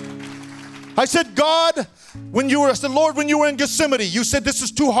knees. I said, God, I said, Lord, when you were in Gethsemane, you said this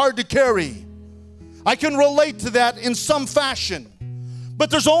is too hard to carry. I can relate to that in some fashion. But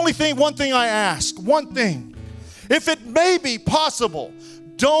there's only one thing I ask, one thing. If it may be possible,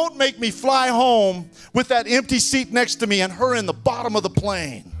 don't make me fly home with that empty seat next to me and her in the bottom of the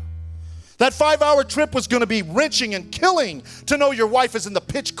plane. That 5-hour trip was going to be wrenching and killing to know your wife is in the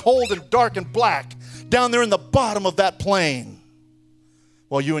pitch cold and dark and black down there in the bottom of that plane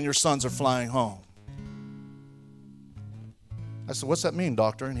while you and your sons are flying home. I said, what's that mean,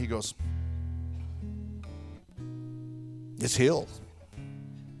 doctor? And he goes, it's healed.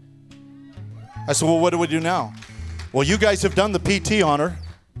 I said, well, what do we do now? Well, you guys have done the PT on her.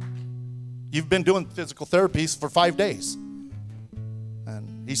 You've been doing physical therapies for 5 days.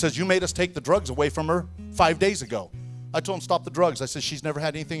 And he says, you made us take the drugs away from her 5 days ago. I told him, stop the drugs. I said, she's never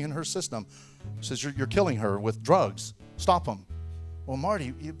had anything in her system. He says, you're killing her with drugs. Stop them. Well,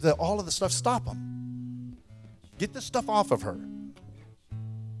 Marty, all of the stuff, stop them. Get this stuff off of her.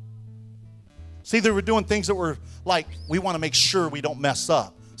 See, they were doing things that were like, we want to make sure we don't mess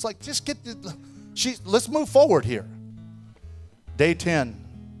up. It's like, just let's move forward here. Day 10,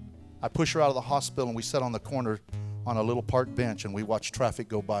 I push her out of the hospital and we sat on the corner on a little park bench and we watched traffic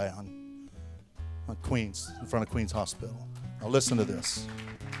go by on Queens, in front of Queens Hospital. Now listen to this.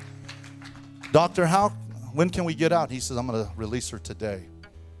 Doctor, when can we get out? He says, I'm going to release her today.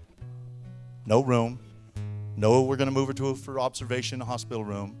 No room. No, we're going to move her for observation in a hospital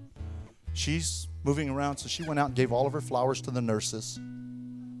room. She's moving around, so she went out and gave all of her flowers to the nurses.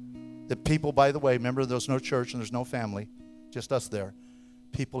 The people, by the way, remember there's no church and there's no family, just us there.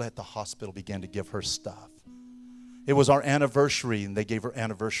 People at the hospital began to give her stuff. It was our anniversary, and they gave her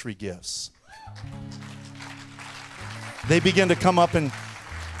anniversary gifts. They began to come up and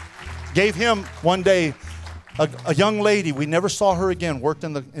gave him one day, a young lady, we never saw her again, worked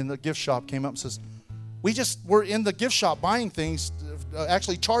in the gift shop, came up and says, we just were in the gift shop buying things,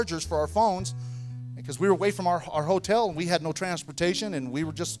 actually chargers for our phones, because we were away from our hotel and we had no transportation and we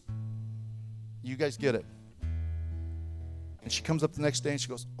were just, you guys get it. And she comes up the next day and she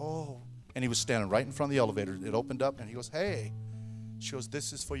goes, oh. And he was standing right in front of the elevator. It opened up and he goes, hey. She goes,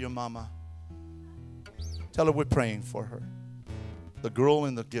 this is for your mama. Tell her we're praying for her. The girl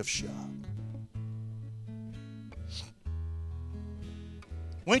in the gift shop.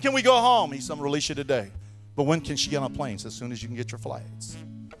 When can we go home? He said, I'm going to release you today. But when can she get on planes? As soon as you can get your flights.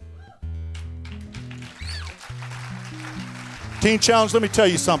 Teen Challenge, let me tell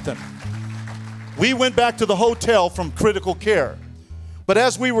you something. We went back to the hotel from critical care. But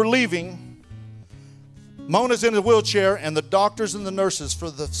as we were leaving, Mona's in a wheelchair, and the doctors and the nurses,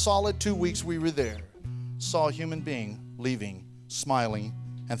 for the solid 2 weeks we were there, saw a human being leaving, smiling,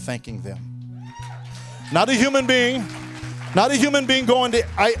 and thanking them. Not a human being going to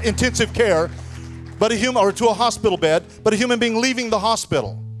intensive care, but or to a hospital bed, but a human being leaving the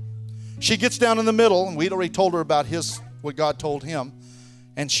hospital. She gets down in the middle, and we'd already told her about what God told him.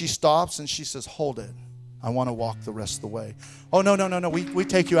 And she stops and she says, hold it. I want to walk the rest of the way. Oh, no. We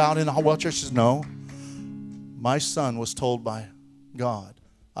take you out in a wheelchair. She says, no. My son was told by God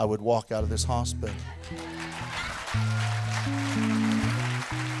I would walk out of this hospital.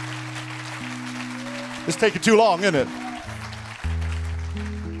 It's taking too long, isn't it?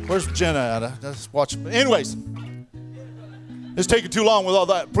 Where's Jenna at? Just watch. Anyways, it's taking too long with all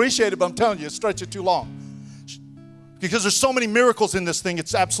that. Appreciate it, but I'm telling you, it's stretching too long. Because there's so many miracles in this thing,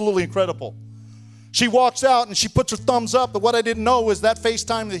 it's absolutely incredible. She walks out and she puts her thumbs up, but what I didn't know is that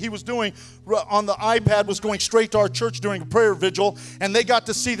FaceTime that he was doing on the iPad was going straight to our church during a prayer vigil, and they got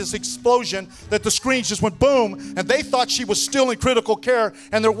to see this explosion that the screens just went boom, and they thought she was still in critical care,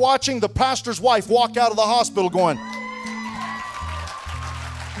 and they're watching the pastor's wife walk out of the hospital going,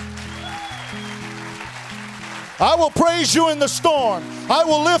 I will praise you in the storm. I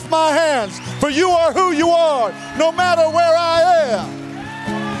will lift my hands, for you are who you are, no matter where I am.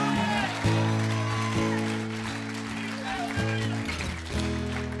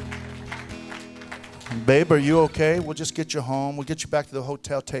 Babe, are you okay? We'll just get you home. We'll get you back to the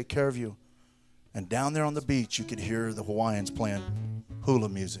hotel, take care of you. And down there on the beach, you could hear the Hawaiians playing hula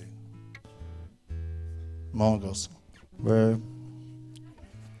music. Mom goes, babe,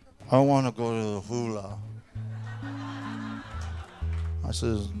 I want to go to the hula. I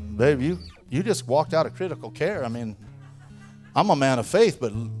says, babe, you just walked out of critical care. I mean, I'm a man of faith,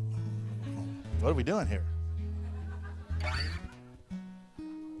 but what are we doing here?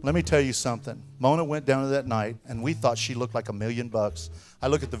 Let me tell you something. Mona went down there that night, and we thought she looked like $1 million. I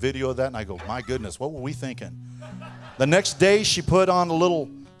look at the video of that, and I go, my goodness, what were we thinking? The next day, she put on a little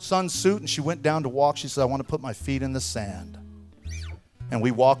sun suit, and she went down to walk. She said, I want to put my feet in the sand. And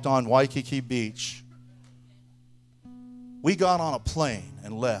we walked on Waikiki Beach. We got on a plane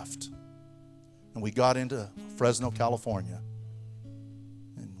and left. And we got into Fresno, California.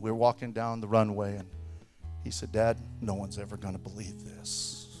 And we're walking down the runway, and he said, Dad, no one's ever going to believe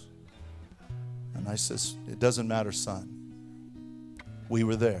this. And I says, it doesn't matter, son. We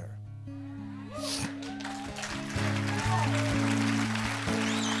were there.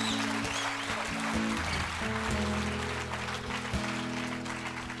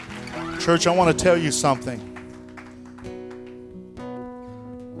 Church, I want to tell you something.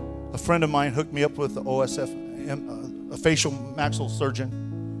 A friend of mine hooked me up with the OSF, a facial maxillary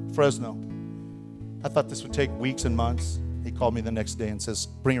surgeon, Fresno. I thought this would take weeks and months. He called me the next day and says,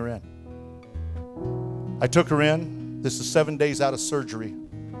 bring her in. I took her in. This is 7 days out of surgery.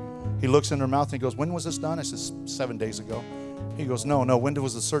 He looks in her mouth and he goes, when was this done? I said, 7 days ago. He goes, no, when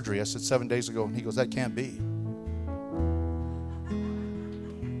was the surgery? I said, 7 days ago. And he goes, that can't be.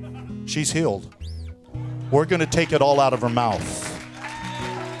 She's healed. We're going to take it all out of her mouth.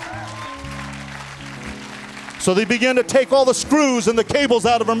 So they began to take all the screws and the cables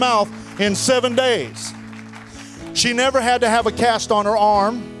out of her mouth in 7 days. She never had to have a cast on her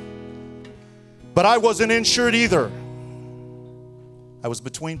arm, but I wasn't insured either. I was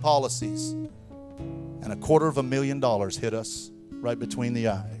between policies, and $250,000 hit us right between the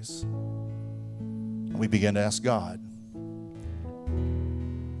eyes. And we began to ask God,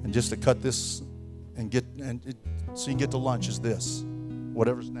 and just to cut this and so you get to lunch is this,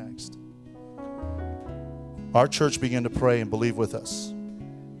 whatever's next. Our church began to pray and believe with us.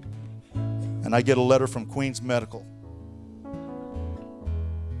 And I get a letter from Queens Medical.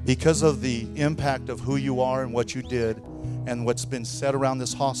 Because of the impact of who you are and what you did and what's been said around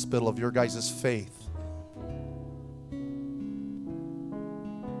this hospital of your guys' faith.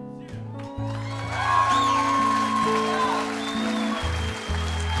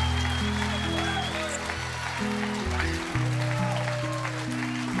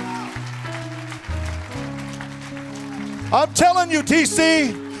 I'm telling you,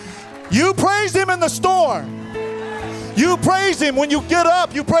 TC, you praise him in the storm. You praise him when you get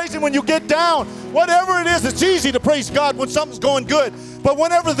up. You praise him when you get down. Whatever it is, it's easy to praise God when something's going good. But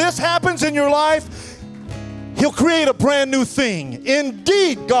whenever this happens in your life, he'll create a brand new thing.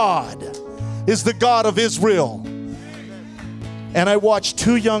 Indeed, God is the God of Israel. And I watched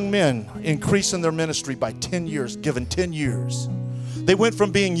 2 young men increase in their ministry by 10 years, given 10 years. They went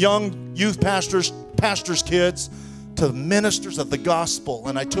from being young youth pastors' kids, to ministers of the gospel,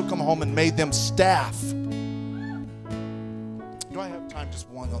 and I took them home and made them staff. Do I have time? Just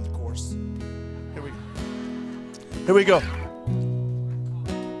one on the course. Here we go.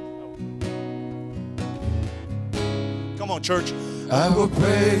 Come on, church. I will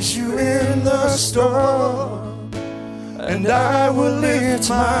praise you in the storm, and I will lift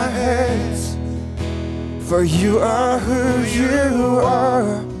my hands, for you are who you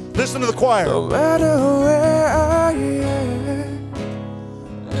are. Listen to the choir. No matter where I am,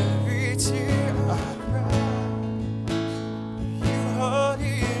 every tear I cry, you hold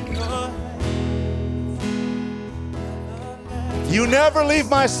in your hand. You never leave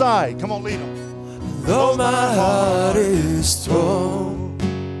my side. Come on, lead them. Though my heart is torn,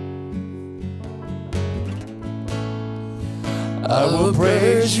 I will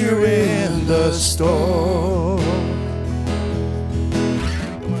praise you in the storm.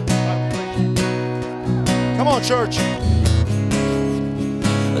 Come on, church.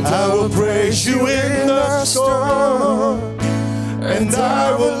 I will praise you in the storm, and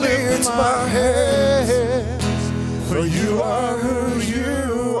I will lift my hands, for you are who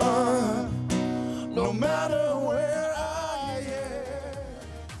you are, no matter where I am.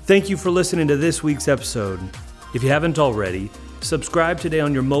 Thank you for listening to this week's episode. If you haven't already, subscribe today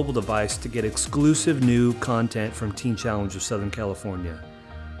on your mobile device to get exclusive new content from Teen Challenge of Southern California.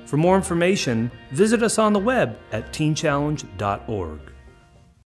 For more information, visit us on the web at teenchallenge.org.